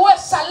apagó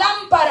esa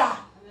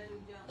lámpara.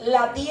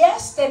 Las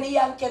 10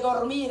 tenían que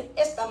dormir.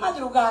 Esta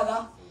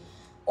madrugada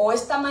o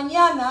esta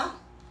mañana,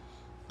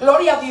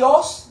 gloria a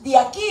Dios, de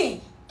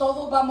aquí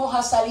todos vamos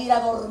a salir a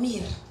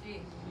dormir.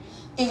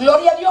 Y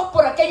gloria a Dios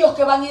por aquellos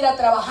que van a ir a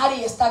trabajar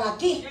y están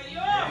aquí.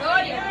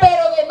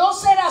 Pero de no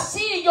ser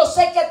así, yo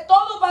sé que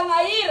todos van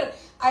a ir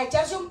a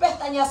echarse un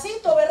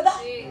pestañacito, ¿verdad?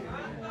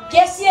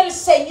 Que si el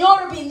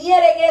Señor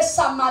viniera en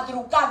esa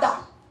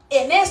madrugada,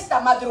 en esta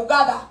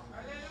madrugada,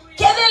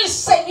 que del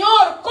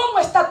Señor, ¿cómo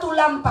está tu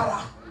lámpara?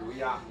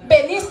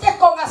 ¿Veniste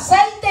con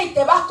aceite y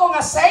te vas con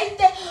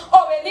aceite?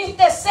 ¿O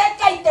veniste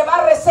seca y te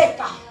vas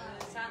reseca?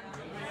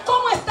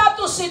 ¿Cómo está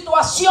tu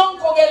situación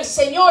con el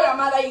Señor,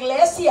 amada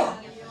iglesia?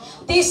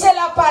 Dice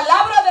la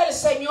palabra del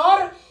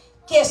Señor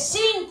que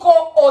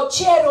 5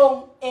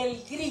 oyeron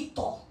el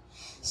grito.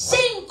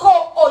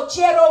 5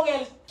 oyeron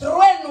el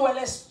trueno, el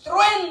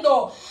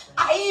estruendo.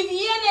 Ahí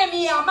viene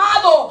mi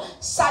amado,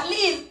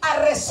 salir a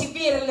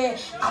recibirle.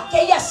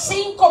 Aquellas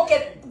 5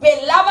 que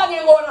velaban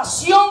en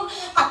oración,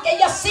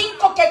 aquellas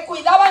 5 que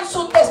cuidaban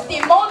su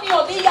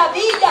testimonio día a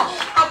día,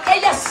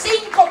 aquellas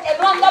 5 que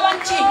no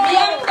andaban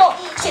chismeando,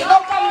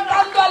 sino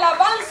cantando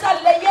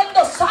alabanzas,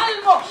 leyendo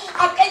salmos,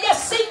 aquellas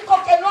 5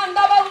 que no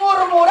andaban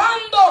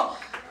murmurando.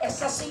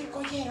 Esas 5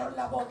 oyeron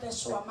la voz de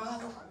su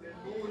amado.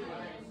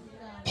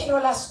 Pero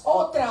las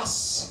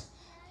otras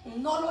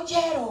no lo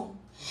oyeron.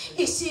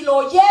 Y si lo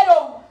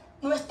oyeron,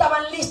 no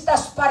estaban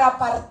listas para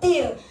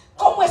partir.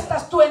 ¿Cómo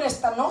estás tú en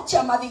esta noche,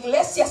 amada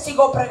iglesia?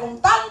 Sigo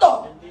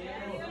preguntando.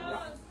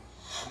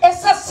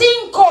 Esas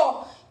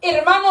 5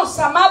 hermanos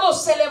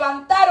amados se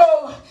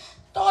levantaron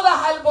todas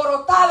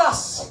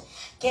alborotadas,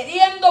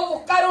 queriendo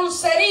buscar un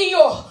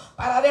cerillo,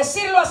 para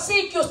decirlo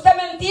así, que usted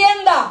me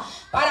entienda,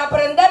 para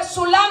prender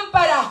su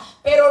lámpara,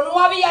 pero no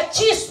había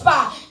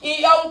chispa,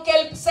 y aunque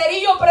el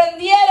cerillo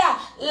prendiera,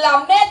 la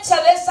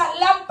mecha de esas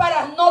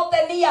lámparas no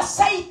tenía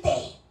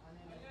aceite.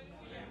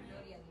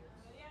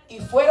 Y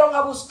fueron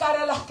a buscar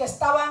a las que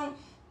estaban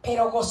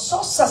pero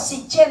gozosas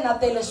y llenas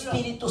del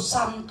Espíritu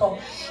Santo,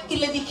 y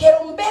le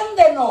dijeron: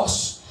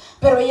 véndenos.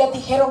 Pero ellas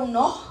dijeron: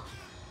 no.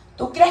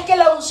 ¿Tú crees que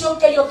la unción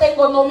que yo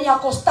tengo no me ha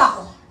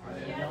costado?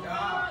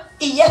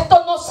 Y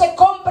esto no se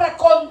compra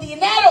con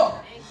dinero.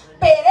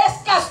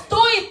 Perezcas tú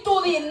y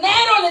tu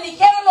dinero, le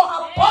dijeron los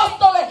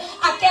apóstoles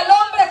a aquel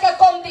hombre que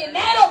con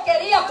dinero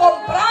quería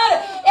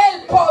comprar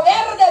el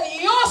poder de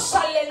Dios.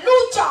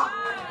 Aleluya.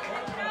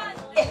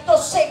 Esto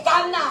se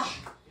gana.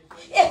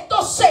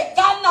 Esto se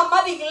gana,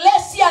 amada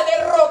iglesia,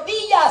 de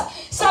rodillas,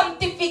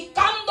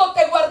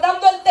 santificándote,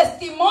 guardando el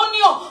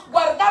testimonio,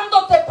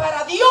 guardándote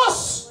para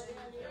Dios.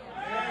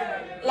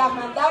 Las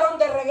mandaron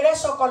de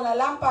regreso con la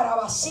lámpara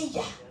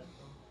vacía.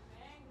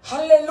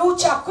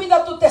 Aleluya.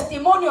 Cuida tu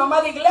testimonio,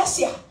 amada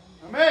iglesia.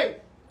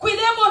 Amén.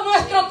 Cuidemos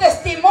nuestro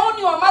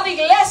testimonio, amada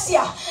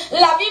iglesia.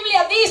 La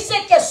Biblia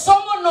dice que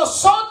somos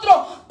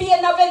nosotros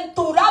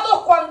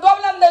bienaventurados cuando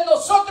hablan de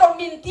nosotros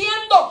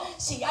mintiendo.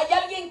 Si hay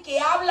alguien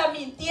que habla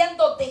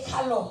mintiendo,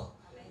 déjalo.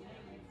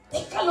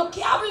 Déjalo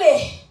que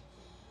hable.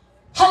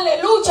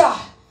 Aleluya.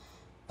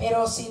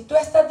 Pero si tú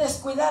estás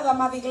descuidada,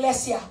 amada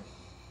iglesia,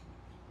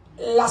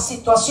 la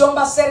situación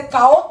va a ser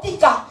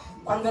caótica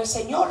cuando el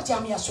Señor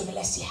llame a su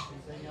iglesia.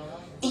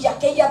 Y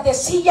aquellas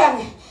decían: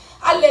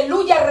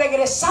 aleluya,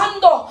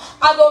 regresando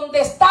a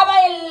donde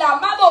estaba el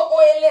amado o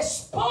el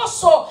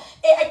esposo,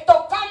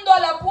 tocando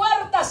a la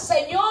puerta: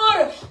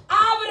 Señor,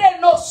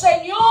 ábrenos,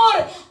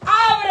 Señor,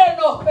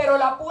 ábrenos. Pero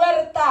la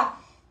puerta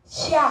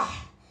ya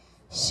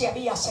se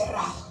había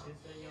cerrado.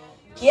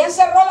 ¿Quién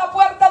cerró la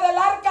puerta del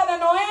arca de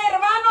Noé,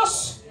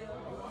 hermanos?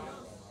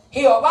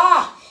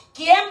 Jehová.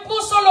 ¿Quién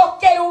puso los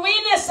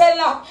querubines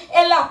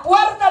en las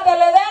puertas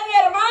del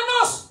Edén,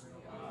 hermanos?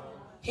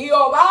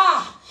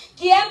 Jehová.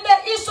 ¿Quién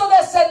hizo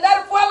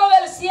descender fuego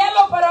del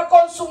cielo para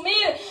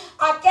consumir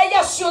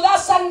aquella ciudad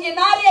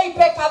sanguinaria y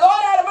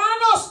pecadora,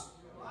 hermanos?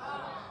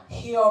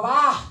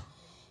 Jehová.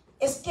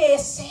 Es que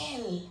es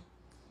Él.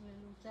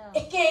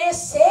 Es que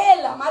es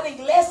Él, amada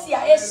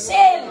iglesia, es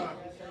Él.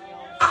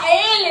 A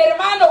Él,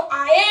 hermano,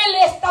 a Él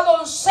esta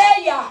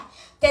doncella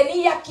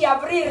tenía que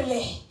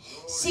abrirle,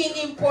 sin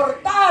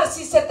importar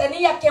si se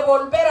tenía que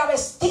volver a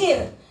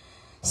vestir,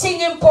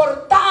 sin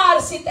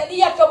importar si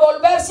tenía que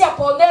volverse a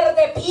poner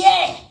de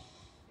pie.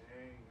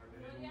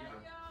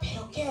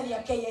 Pero qué de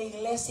aquella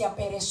iglesia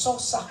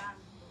perezosa,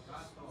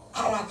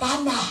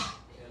 haragana,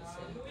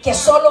 que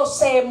solo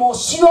se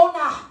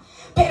emociona,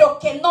 pero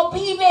que no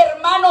vive,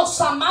 hermanos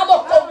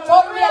amados,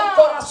 conforme al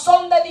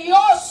corazón de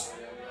Dios.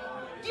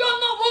 Dios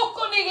no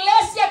busca una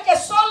iglesia que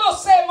solo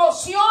se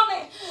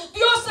emocione.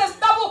 Dios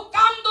está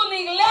buscando una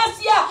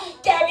iglesia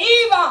que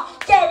viva,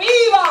 que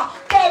viva,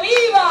 que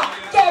viva,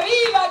 que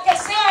viva, que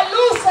sea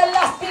luz en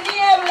las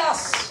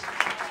tinieblas.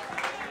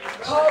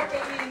 Oh,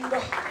 qué lindo.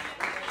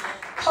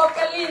 Oh,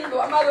 qué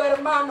lindo, amado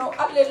hermano.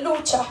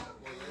 Aleluya.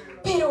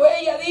 Pero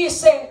ella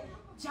dice,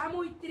 ya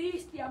muy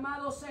triste,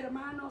 amados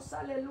hermanos.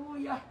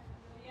 Aleluya.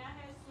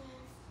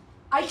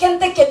 Hay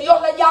gente que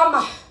Dios la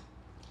llama,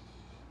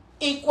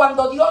 y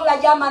cuando Dios la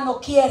llama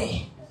no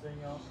quiere,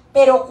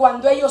 pero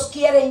cuando ellos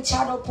quieren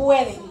ya no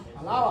pueden.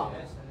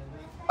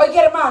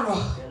 Oiga, hermano,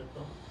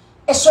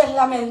 eso es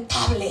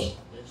lamentable.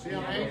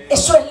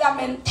 Eso es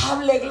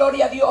lamentable,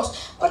 gloria a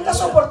Dios.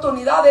 ¿Cuántas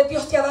oportunidades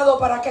Dios te ha dado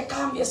para que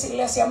cambies,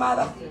 iglesia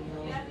amada?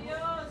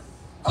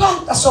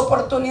 ¿Cuántas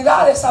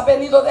oportunidades has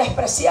venido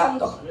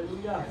despreciando?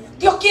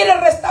 Dios quiere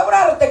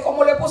restaurarte,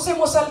 como le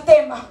pusimos al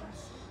tema.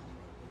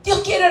 Dios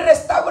quiere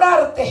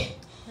restaurarte.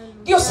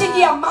 Dios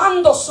sigue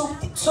amando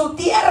su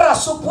tierra,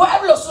 su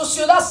pueblo, su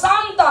ciudad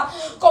santa,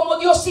 como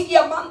Dios sigue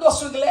amando a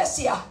su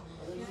iglesia.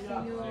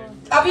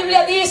 La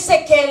Biblia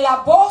dice que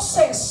las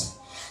voces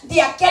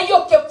de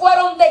aquellos que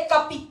fueron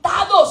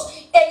decapitados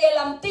en el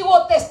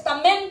Antiguo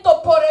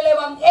Testamento por el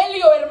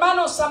Evangelio,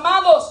 hermanos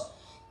amados,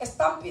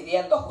 están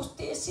pidiendo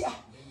justicia.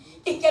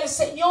 Y que el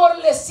Señor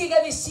les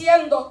sigue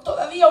diciendo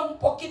todavía un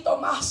poquito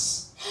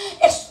más.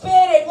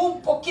 Esperen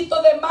un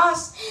poquito de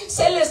más.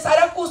 Se les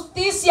hará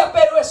justicia,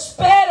 pero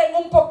esperen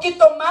un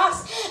poquito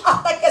más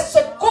hasta que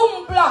se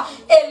cumpla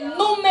el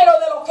número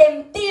de los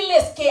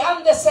gentiles que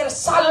han de ser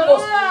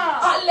salvos.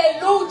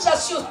 Aleluya.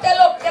 Si usted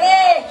lo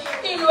cree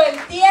y lo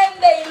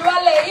entiende y lo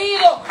ha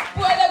leído,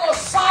 puede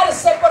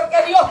gozarse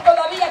porque Dios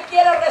todavía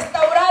quiere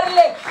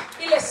restaurarle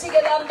y le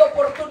sigue dando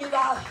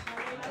oportunidad.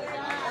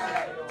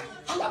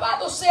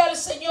 Alabado sea el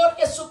Señor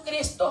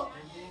Jesucristo.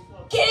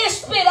 ¿Qué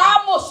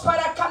esperamos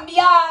para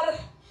cambiar?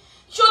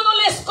 Yo no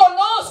les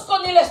conozco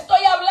ni le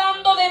estoy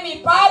hablando de mi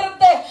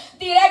parte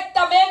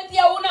directamente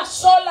a una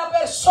sola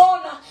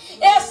persona.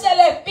 Es el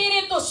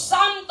Espíritu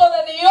Santo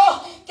de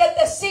Dios que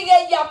te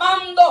sigue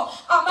llamando,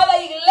 amada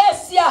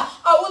iglesia,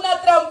 a una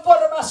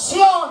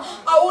transformación,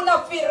 a una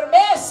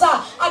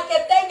firmeza, a que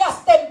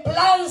tengas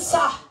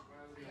templanza.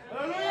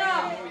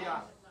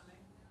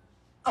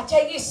 Allá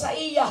en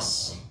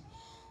Isaías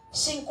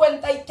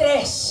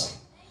 53,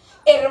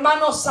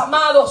 hermanos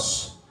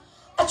amados,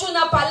 hay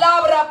una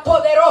palabra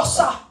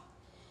poderosa.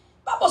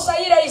 Vamos a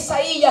ir a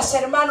Isaías,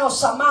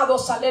 hermanos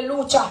amados,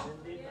 aleluya.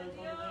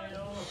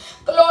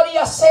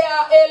 Gloria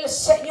sea el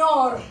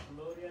Señor.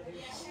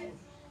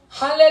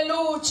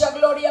 Aleluya,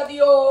 gloria a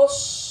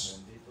Dios.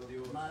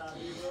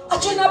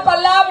 Hay una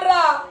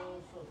palabra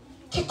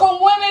que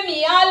conmueve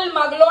mi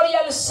alma, gloria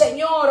al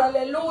Señor,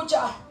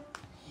 aleluya.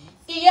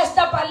 Y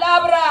esta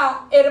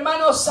palabra,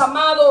 hermanos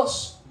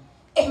amados,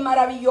 es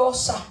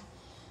maravillosa.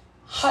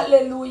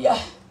 Aleluya.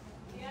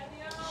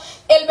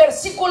 El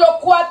versículo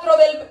 4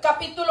 del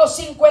capítulo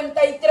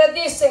 53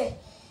 dice: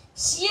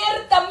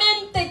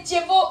 ciertamente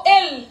llevó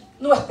Él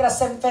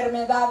nuestras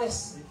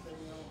enfermedades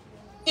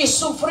y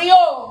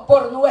sufrió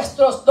por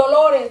nuestros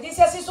dolores.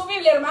 Dice así su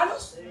Biblia,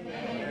 hermanos.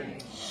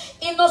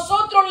 Y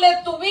nosotros le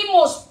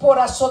tuvimos por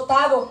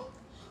azotado,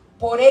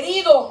 por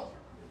herido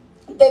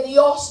de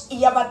Dios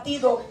y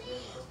abatido.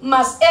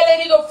 Mas Él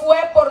herido fue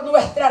por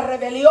nuestras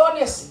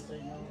rebeliones,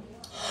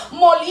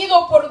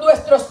 molido por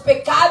nuestros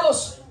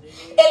pecados.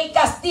 El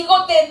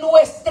castigo de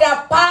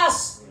nuestra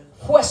paz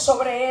fue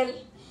sobre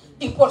Él,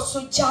 y por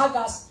sus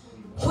llagas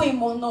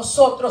fuimos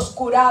nosotros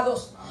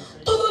curados.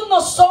 Todos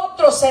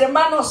nosotros,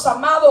 hermanos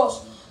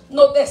amados,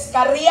 nos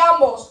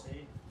descarriamos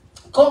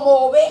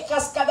como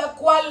ovejas, cada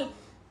cual,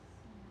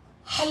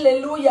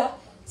 aleluya,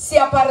 se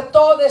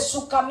apartó de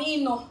su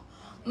camino,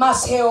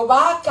 mas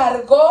Jehová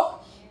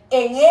cargó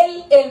en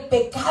Él el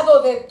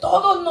pecado de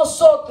todos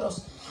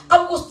nosotros.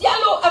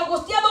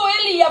 Angustiado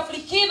Él y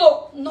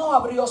afligido, no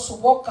abrió su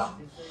boca.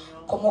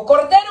 Como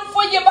cordero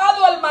fue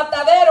llevado al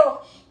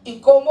matadero, y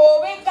como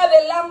oveja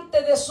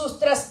delante de sus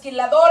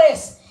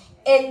trasquiladores,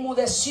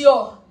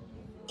 enmudeció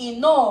y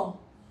no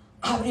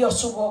abrió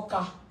su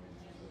boca.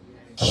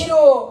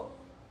 Quiero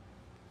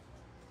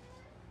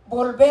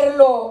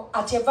volverlo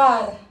a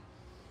llevar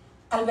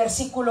al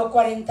versículo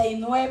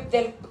 49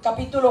 del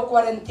capítulo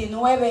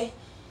 49,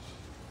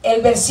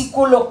 el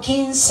versículo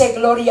 15,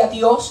 gloria a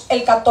Dios,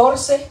 el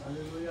 14.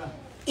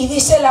 Y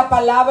dice la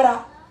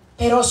palabra: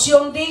 pero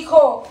Sión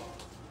dijo: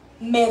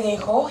 me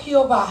dejó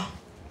Jehová,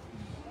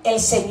 el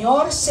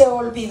Señor se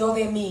olvidó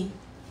de mí.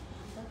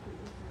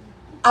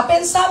 ¿Ha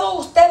pensado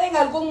usted en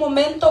algún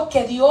momento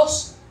que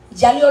Dios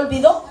ya le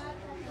olvidó?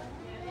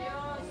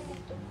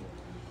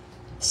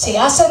 ¿Se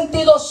ha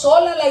sentido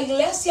sola la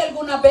iglesia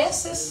algunas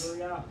veces?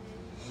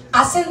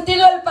 ¿Ha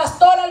sentido el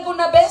pastor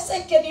algunas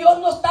veces que Dios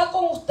no está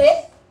con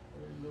usted?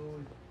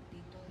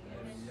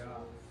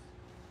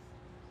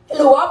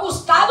 ¿Lo ha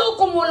buscado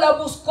como lo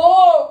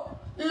buscó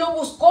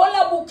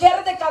la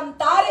mujer de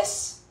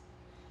Cantares?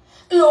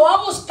 ¿Lo ha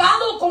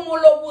buscado como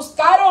lo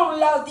buscaron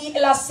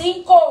las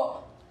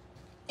 5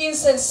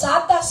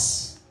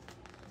 insensatas?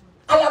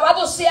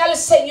 Alabado sea el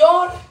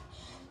Señor.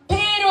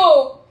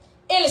 Pero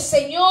el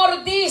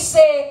Señor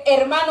dice,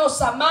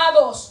 hermanos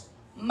amados,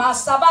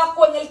 más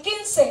abajo en el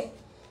 15,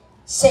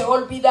 se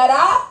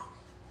olvidará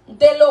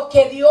de lo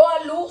que dio a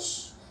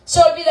luz. Se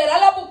olvidará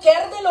la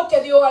mujer de lo que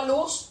dio a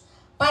luz,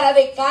 para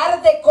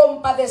dejar de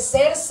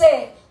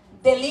compadecerse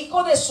del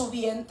hijo de su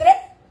vientre.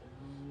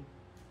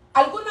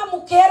 ¿Alguna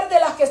mujer de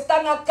las que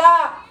están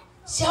acá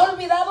se ha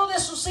olvidado de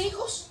sus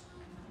hijos?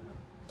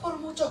 Por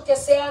muchos que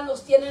sean,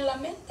 los tiene en la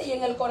mente y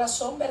en el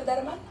corazón, ¿verdad,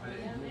 hermano?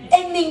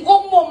 En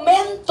ningún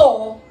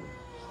momento.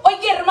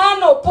 Oye,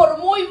 hermano, por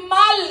muy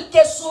mal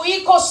que su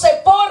hijo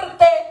se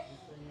porte,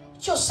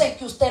 yo sé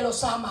que usted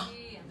los ama.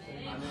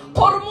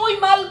 Por muy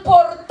mal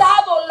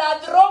portado,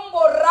 ladrón,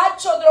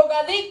 borracho,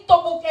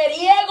 drogadicto,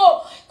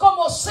 mujeriego,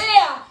 como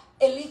sea,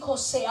 el hijo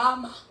se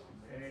ama.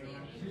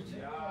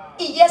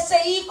 Y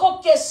ese hijo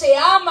que se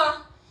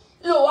ama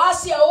lo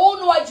hace a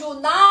uno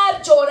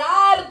ayunar,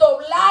 llorar,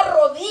 doblar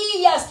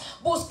rodillas,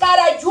 buscar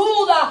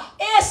ayuda.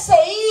 Ese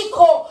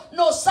hijo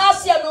nos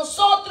hace a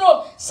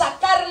nosotros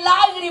sacar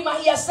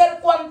lágrimas y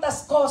hacer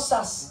cuantas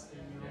cosas.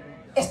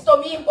 Esto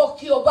mismo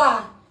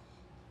Jehová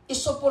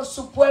hizo por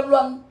su pueblo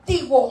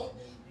antiguo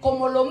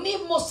como lo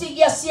mismo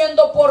sigue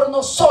haciendo por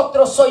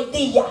nosotros hoy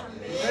día.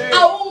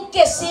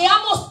 Aunque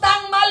seamos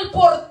tan mal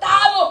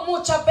portados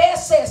muchas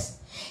veces,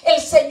 el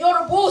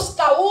Señor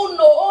busca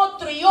uno,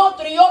 otro y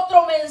otro y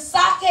otro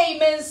mensaje y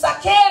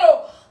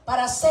mensajero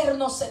para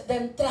hacernos de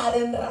entrar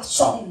en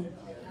razón.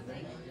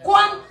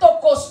 ¿Cuánto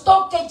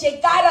costó que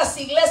llegaras,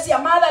 iglesia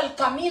amada, al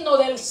camino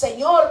del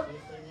Señor?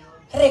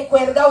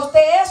 ¿Recuerda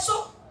usted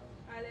eso?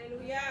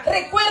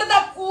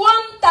 ¿Recuerda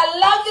cuánta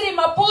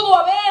lágrima pudo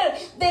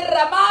haber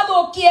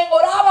derramado quien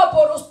oraba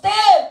por usted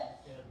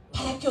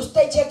para que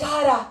usted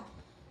llegara?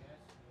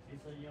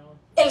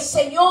 El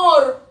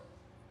Señor,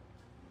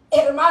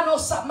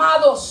 hermanos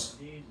amados,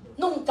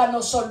 nunca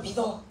nos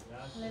olvidó,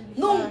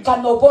 nunca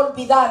nos va a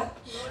olvidar,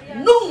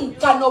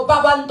 nunca nos va a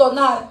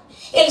abandonar.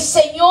 El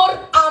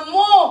Señor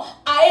amó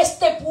a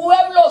este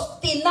pueblo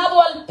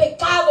obstinado al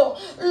pecado,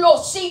 lo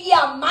sigue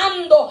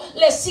amando,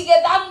 le sigue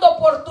dando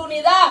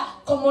oportunidad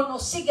como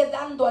nos sigue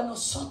dando a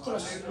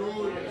nosotros.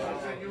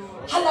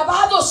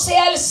 Alabado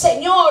sea el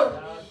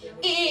Señor.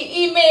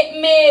 Y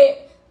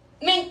me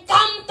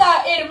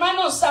encanta,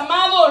 hermanos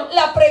amados,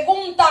 la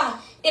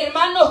pregunta,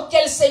 hermanos,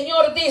 que el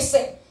Señor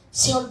dice: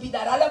 ¿se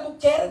olvidará la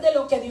mujer de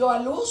lo que dio a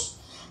luz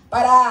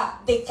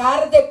para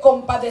dejar de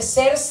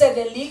compadecerse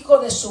del hijo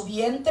de su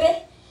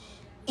vientre?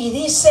 Y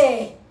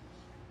dice: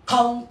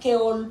 aunque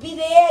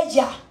olvide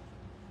ella,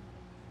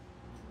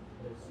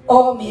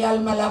 oh, mi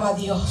alma alaba a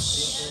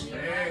Dios.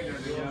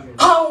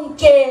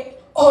 Aunque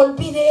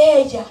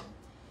olvide ella,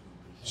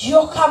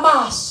 yo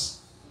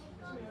jamás,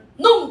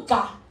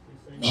 nunca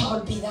me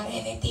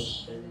olvidaré de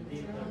ti.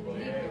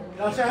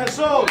 Gracias,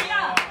 Jesús.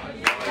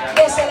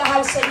 Déselas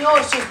al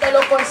Señor si usted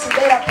lo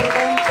considera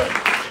prudente.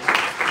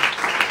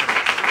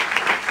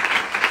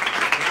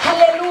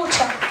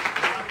 Aleluya.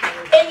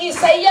 En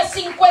Isaías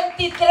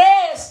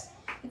 53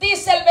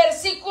 dice el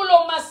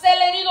versículo: mas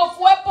el herido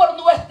fue por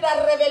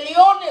nuestras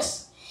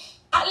rebeliones,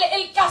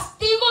 el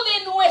castigo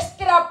de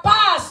nuestra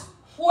paz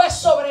fue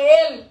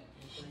sobre él,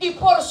 y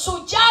por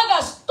sus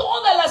llagas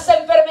todas las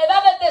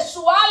enfermedades de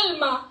su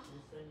alma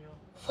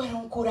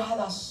fueron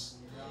curadas.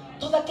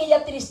 Toda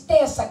aquella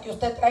tristeza que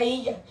usted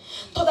traía,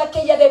 toda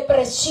aquella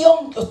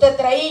depresión que usted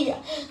traía,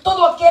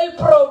 todo aquel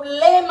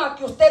problema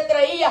que usted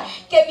traía,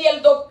 que ni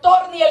el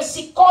doctor ni el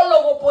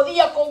psicólogo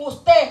podía con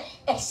usted,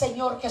 el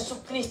Señor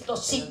Jesucristo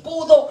sí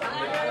pudo.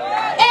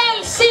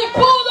 Él sí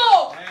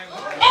pudo.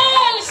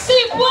 Él sí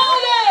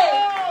puede.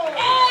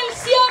 Él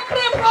siempre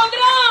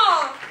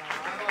podrá.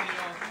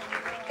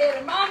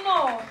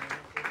 Hermano,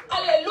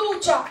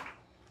 aleluya.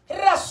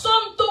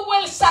 Razón tuvo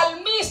el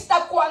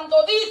salmista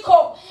cuando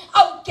dijo: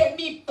 aunque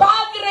mi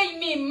padre y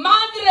mi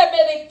madre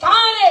me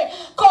dejare,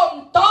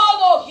 con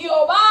todo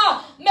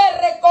Jehová me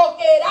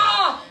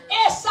recogerá.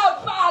 Esa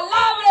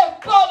palabra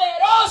es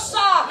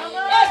poderosa.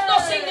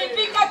 Esto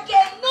significa que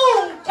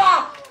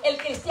nunca el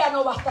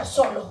cristiano va a estar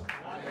solo.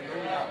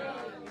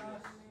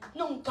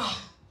 Nunca.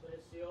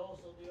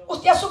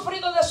 ¿Usted ha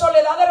sufrido de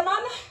soledad,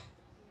 hermana?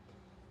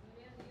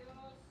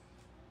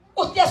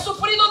 ¿Usted ha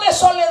sufrido de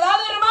soledad,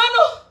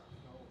 hermano?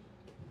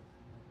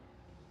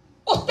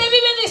 ¿Usted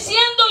vive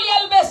diciéndole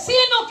al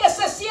vecino que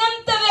se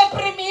siente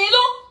deprimido?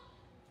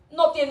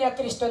 No tiene a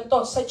Cristo.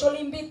 Entonces yo le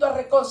invito a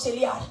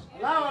reconciliar.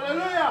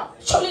 ¡Aleluya!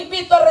 Yo le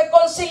invito a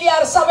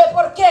reconciliar. ¿Sabe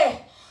por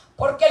qué?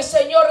 Porque el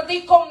Señor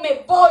dijo: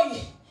 me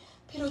voy,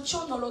 pero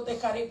yo no los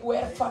dejaré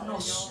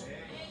huérfanos.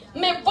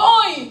 Me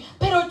voy,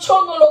 pero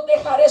yo no los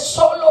dejaré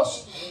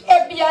solos.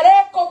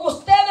 Enviaré con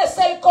ustedes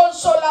el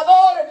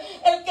Consolador,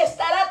 el que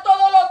estará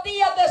todos los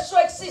días de su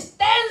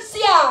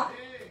existencia.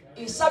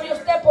 ¿Y sabe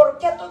usted por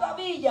qué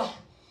todavía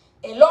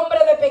el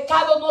hombre de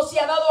pecado no se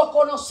ha dado a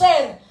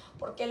conocer?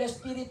 Porque el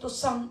Espíritu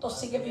Santo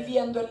sigue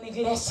viviendo en la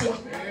iglesia.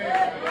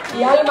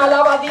 Mi alma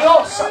alaba a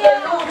Dios,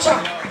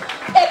 aleluya.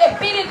 El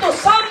Espíritu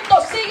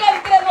Santo sigue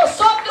entre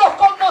nosotros,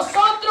 con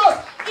nosotros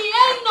y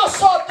en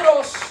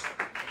nosotros.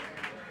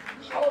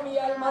 Oh, mi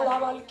alma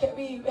alaba al que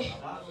vive.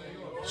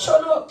 Yo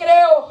no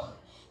creo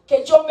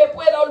que yo me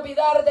pueda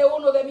olvidar de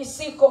uno de mis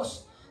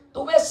hijos.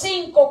 Tuve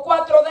 5,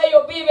 4 de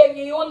ellos viven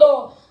y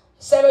uno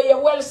se lo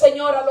llevó el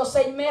Señor a los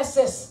 6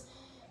 meses.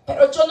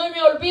 Pero yo no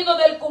me olvido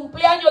del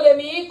cumpleaños de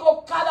mi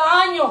hijo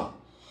cada año.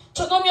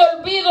 Yo no me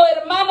olvido,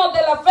 hermanos,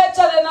 de la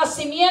fecha de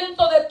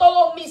nacimiento de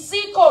todos mis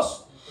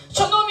hijos.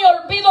 Yo no me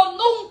olvido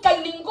nunca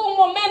en ningún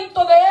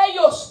momento de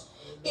ellos.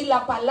 Y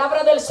la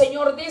palabra del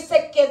Señor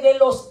dice que de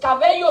los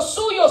cabellos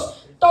suyos,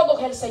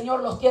 todos el Señor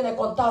los tiene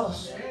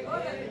contados.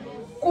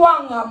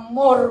 ¡Cuán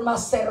amor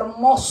más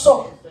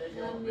hermoso!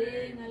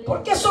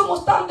 ¿Por qué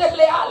somos tan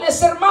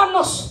desleales,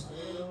 hermanos?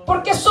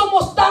 ¿Por qué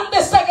somos tan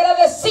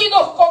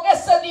desagradecidos con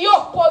ese Dios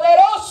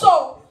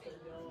poderoso?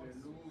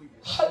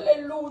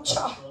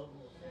 Aleluya.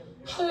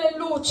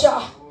 Aleluya.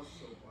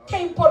 Qué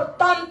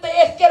importante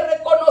es que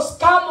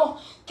reconozcamos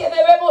que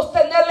debemos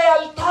tener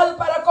lealtad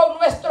para con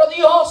nuestro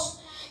Dios.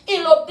 Y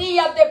los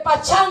días de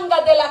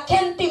pachanga de la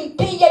gente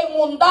impía y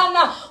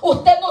mundana,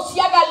 usted no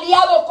se haga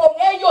aliado con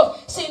ellos,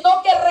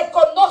 sino que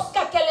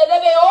reconozca que le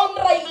debe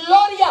honra y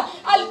gloria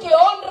al que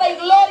honra y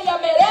gloria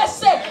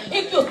merece.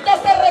 Y que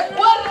usted se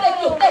recuerde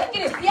que usted es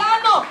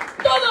cristiano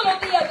todos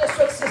los días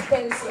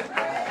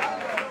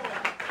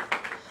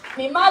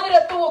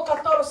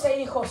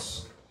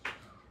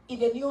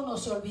Gedeón no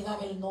se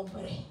olvidaba el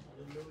nombre.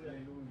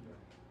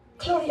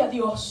 Gloria a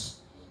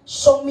Dios.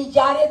 Son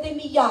millares de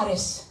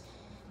millares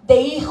de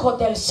hijos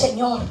del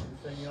Señor.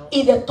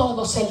 Y de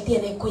todos Él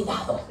tiene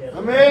cuidado.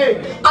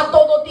 Amén. A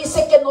todos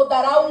dice que nos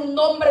dará un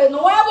nombre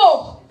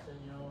nuevo.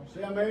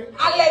 Sí, amén.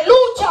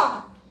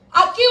 Aleluya.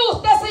 Aquí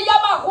usted se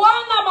llama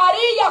Juana,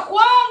 María,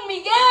 Juan,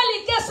 Miguel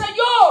y qué sé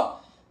yo.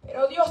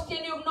 Pero Dios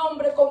tiene un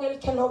nombre con el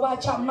que lo va a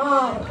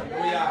llamar.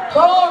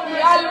 Oh,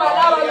 mi alma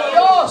alaba a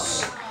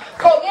Dios.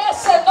 Con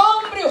ese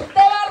nombre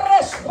usted va a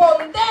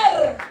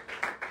responder.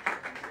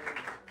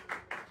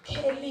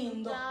 Qué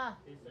lindo.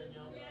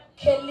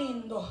 Qué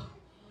lindo.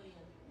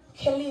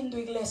 Qué lindo,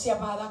 iglesia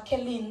amada. Qué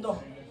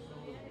lindo.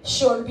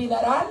 Se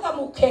olvidará la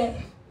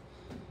mujer,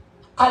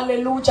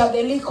 aleluya,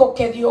 del hijo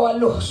que dio a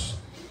luz.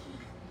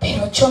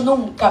 Pero yo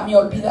nunca me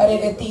olvidaré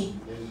de ti.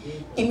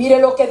 Y mire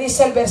lo que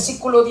dice el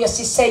versículo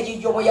 16, y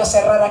yo voy a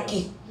cerrar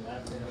aquí.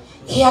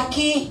 Y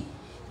aquí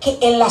que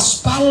en las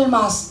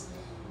palmas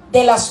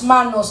de las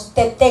manos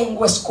te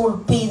tengo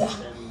esculpida.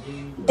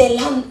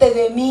 Delante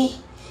de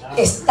mí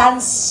están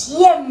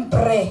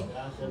siempre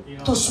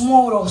tus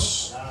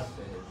muros.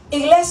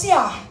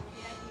 Iglesia,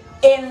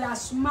 en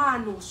las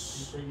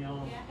manos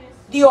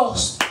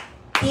Dios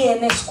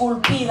tiene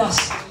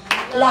esculpidas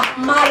las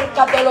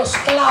marcas de los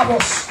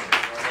clavos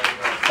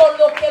con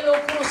lo que lo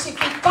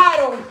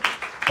crucificaron,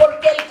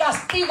 porque el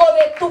castigo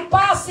de tu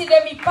paz y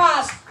de mi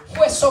paz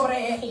fue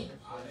sobre él.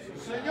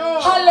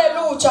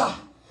 Aleluya.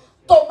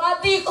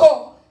 Tomás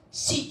dijo: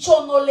 si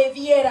yo no le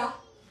viera,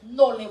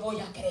 no le voy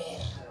a creer.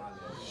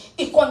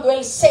 Y cuando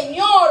el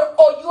Señor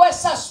oyó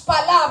esas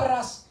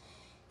palabras,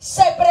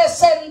 se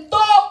presentó,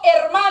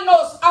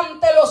 hermanos,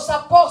 ante los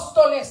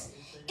apóstoles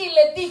y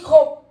les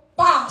dijo: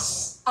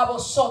 paz a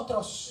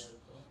vosotros.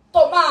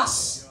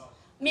 Tomás,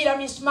 mira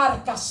mis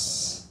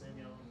marcas.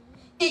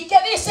 ¿Y qué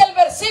dice el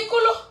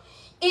versículo?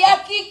 Y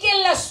aquí que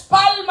en las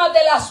palmas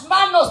de las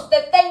manos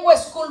te tengo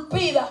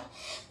esculpida.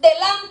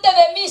 Delante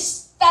de mí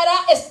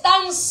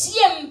están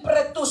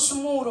siempre tus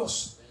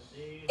muros.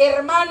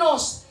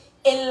 Hermanos,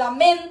 en la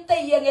mente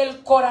y en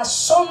el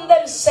corazón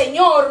del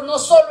Señor, no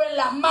solo en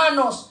las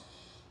manos,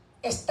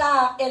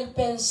 está el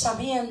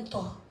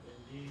pensamiento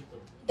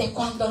de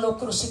cuando lo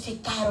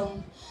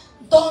crucificaron,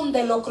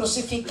 dónde lo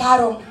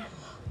crucificaron,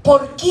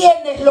 por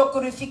quiénes lo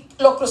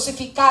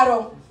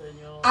crucificaron.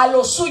 A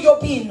los suyos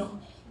vino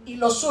y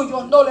los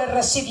suyos no le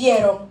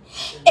recibieron.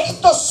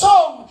 Estos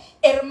son,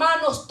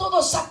 hermanos,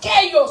 todos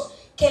aquellos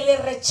que le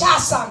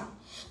rechazan,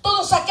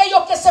 todos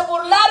aquellos que se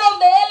burlaron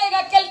de él en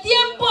aquel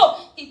tiempo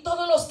y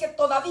todos los que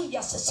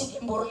todavía se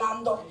siguen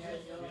burlando.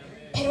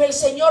 Pero el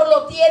Señor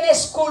lo tiene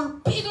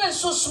esculpido en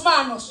sus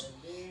manos.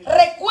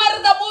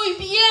 Recuerda muy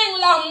bien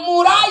las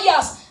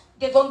murallas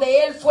de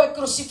donde Él fue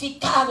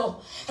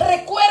crucificado.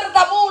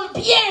 Recuerda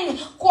muy bien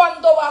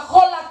cuando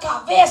bajó la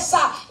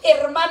cabeza,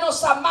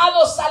 hermanos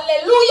amados,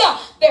 aleluya.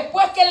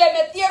 Después que le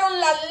metieron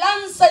la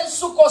lanza en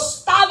su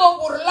costado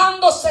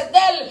burlándose de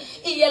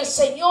Él. Y el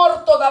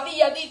Señor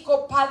todavía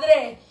dijo: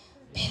 Padre,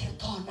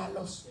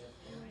 perdónalos,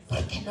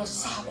 porque no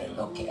saben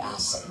lo que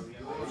hacen.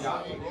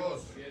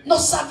 No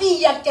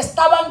sabían que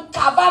estaban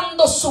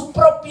cavando su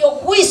propio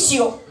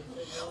juicio.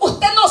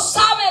 Usted no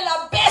sabe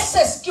las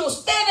veces que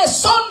usted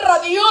deshonra a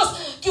Dios,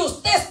 que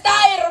usted está,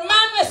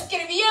 hermano,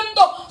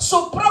 escribiendo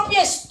su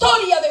propia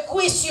historia de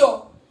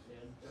juicio.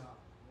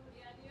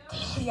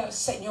 Gloria al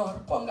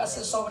Señor.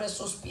 Póngase sobre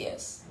sus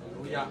pies.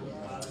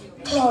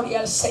 Gloria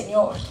al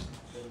Señor.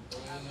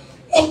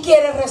 Él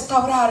quiere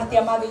restaurarte,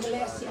 amada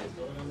iglesia.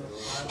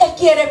 Él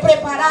quiere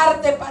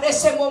prepararte para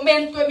ese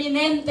momento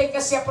eminente que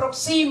se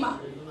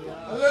aproxima.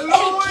 Él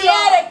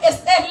quiere que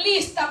estés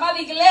lista, amada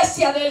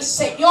iglesia del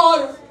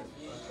Señor.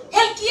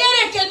 Él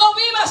quiere que no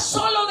vivas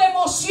solo de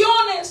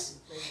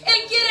emociones.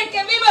 Él quiere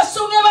que vivas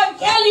un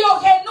evangelio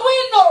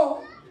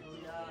genuino.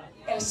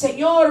 El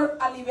Señor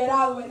ha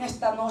liberado en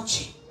esta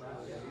noche.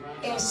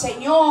 El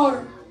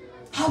Señor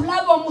ha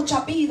hablado a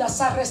muchas vidas,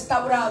 ha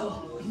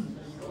restaurado.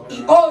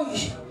 Y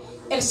hoy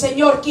el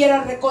Señor quiere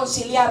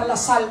reconciliar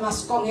las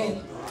almas con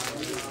Él.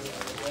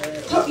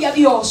 Gloria a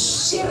Dios.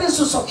 Cierren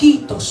sus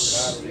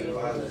ojitos.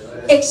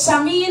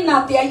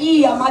 Examínate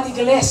allí, amada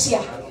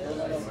iglesia.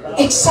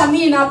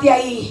 Examínate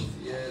ahí.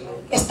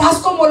 ¿Estás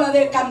como la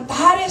de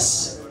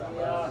Cantares?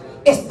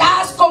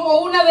 ¿Estás como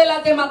una de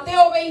las de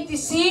Mateo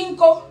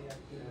 25?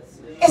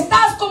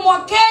 ¿Estás como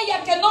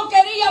aquella que no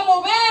quería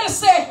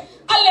moverse,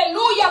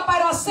 aleluya,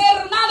 para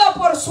hacer nada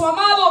por su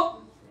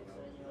amado?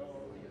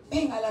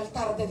 Ven al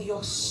altar de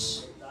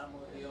Dios.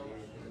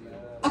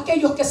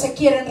 Aquellos que se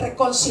quieren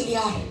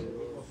reconciliar,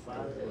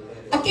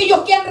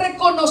 aquellos que han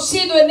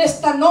reconocido en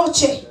esta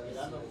noche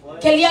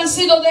que le han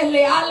sido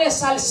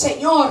desleales al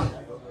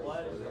Señor.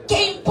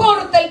 ¿Qué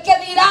importa el que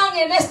dirán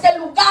en este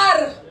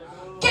lugar?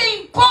 ¿Qué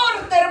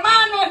importa,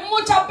 hermano? Es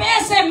muchas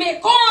veces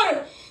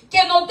mejor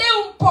que nos dé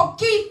un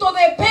poquito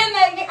de pena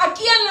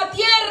aquí en la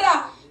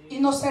tierra y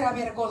no ser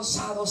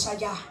avergonzados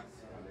allá.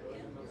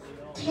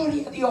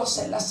 Gloria a Dios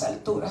en las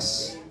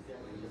alturas.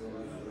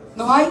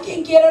 ¿No hay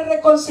quien quiere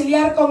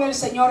reconciliar con el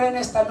Señor en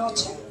esta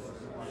noche?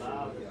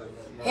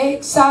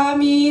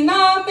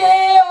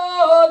 Examíname,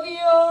 oh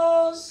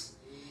Dios,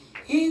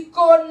 y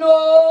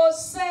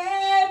conoce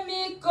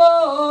mi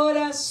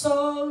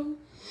corazón,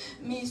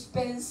 mis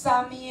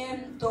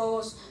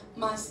pensamientos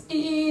más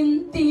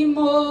íntimos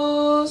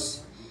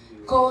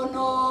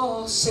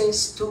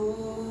conoces tú.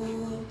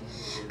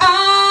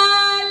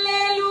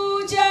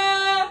 Aleluya,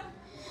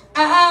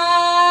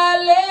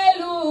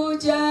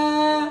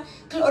 aleluya,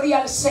 gloria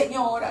al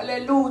Señor,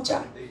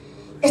 aleluya.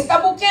 Esta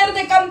mujer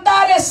de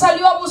Cantares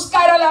salió a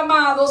buscar al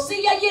amado.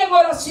 Sigue allí en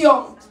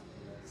oración.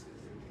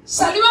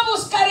 Salió a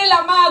buscar el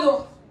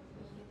amado.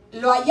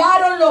 Lo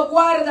hallaron los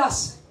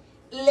guardas.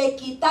 Le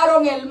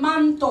quitaron el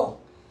manto.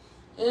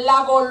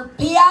 La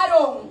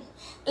golpearon.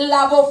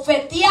 La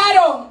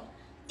bofetearon.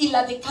 Y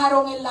la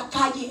dejaron en la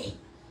calle.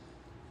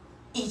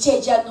 Y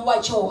ella no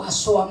halló a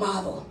su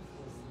amado.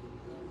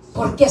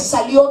 Porque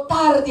salió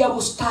tarde a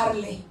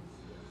buscarle.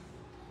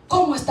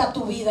 ¿Cómo está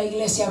tu vida,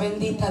 iglesia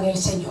bendita del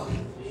Señor?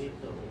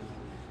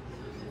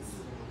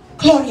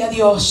 Gloria a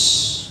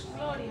Dios.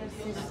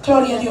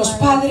 Gloria a Dios,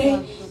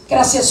 Padre.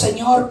 Gracias,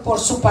 Señor, por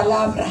su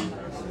palabra.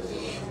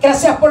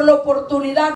 Gracias por la oportunidad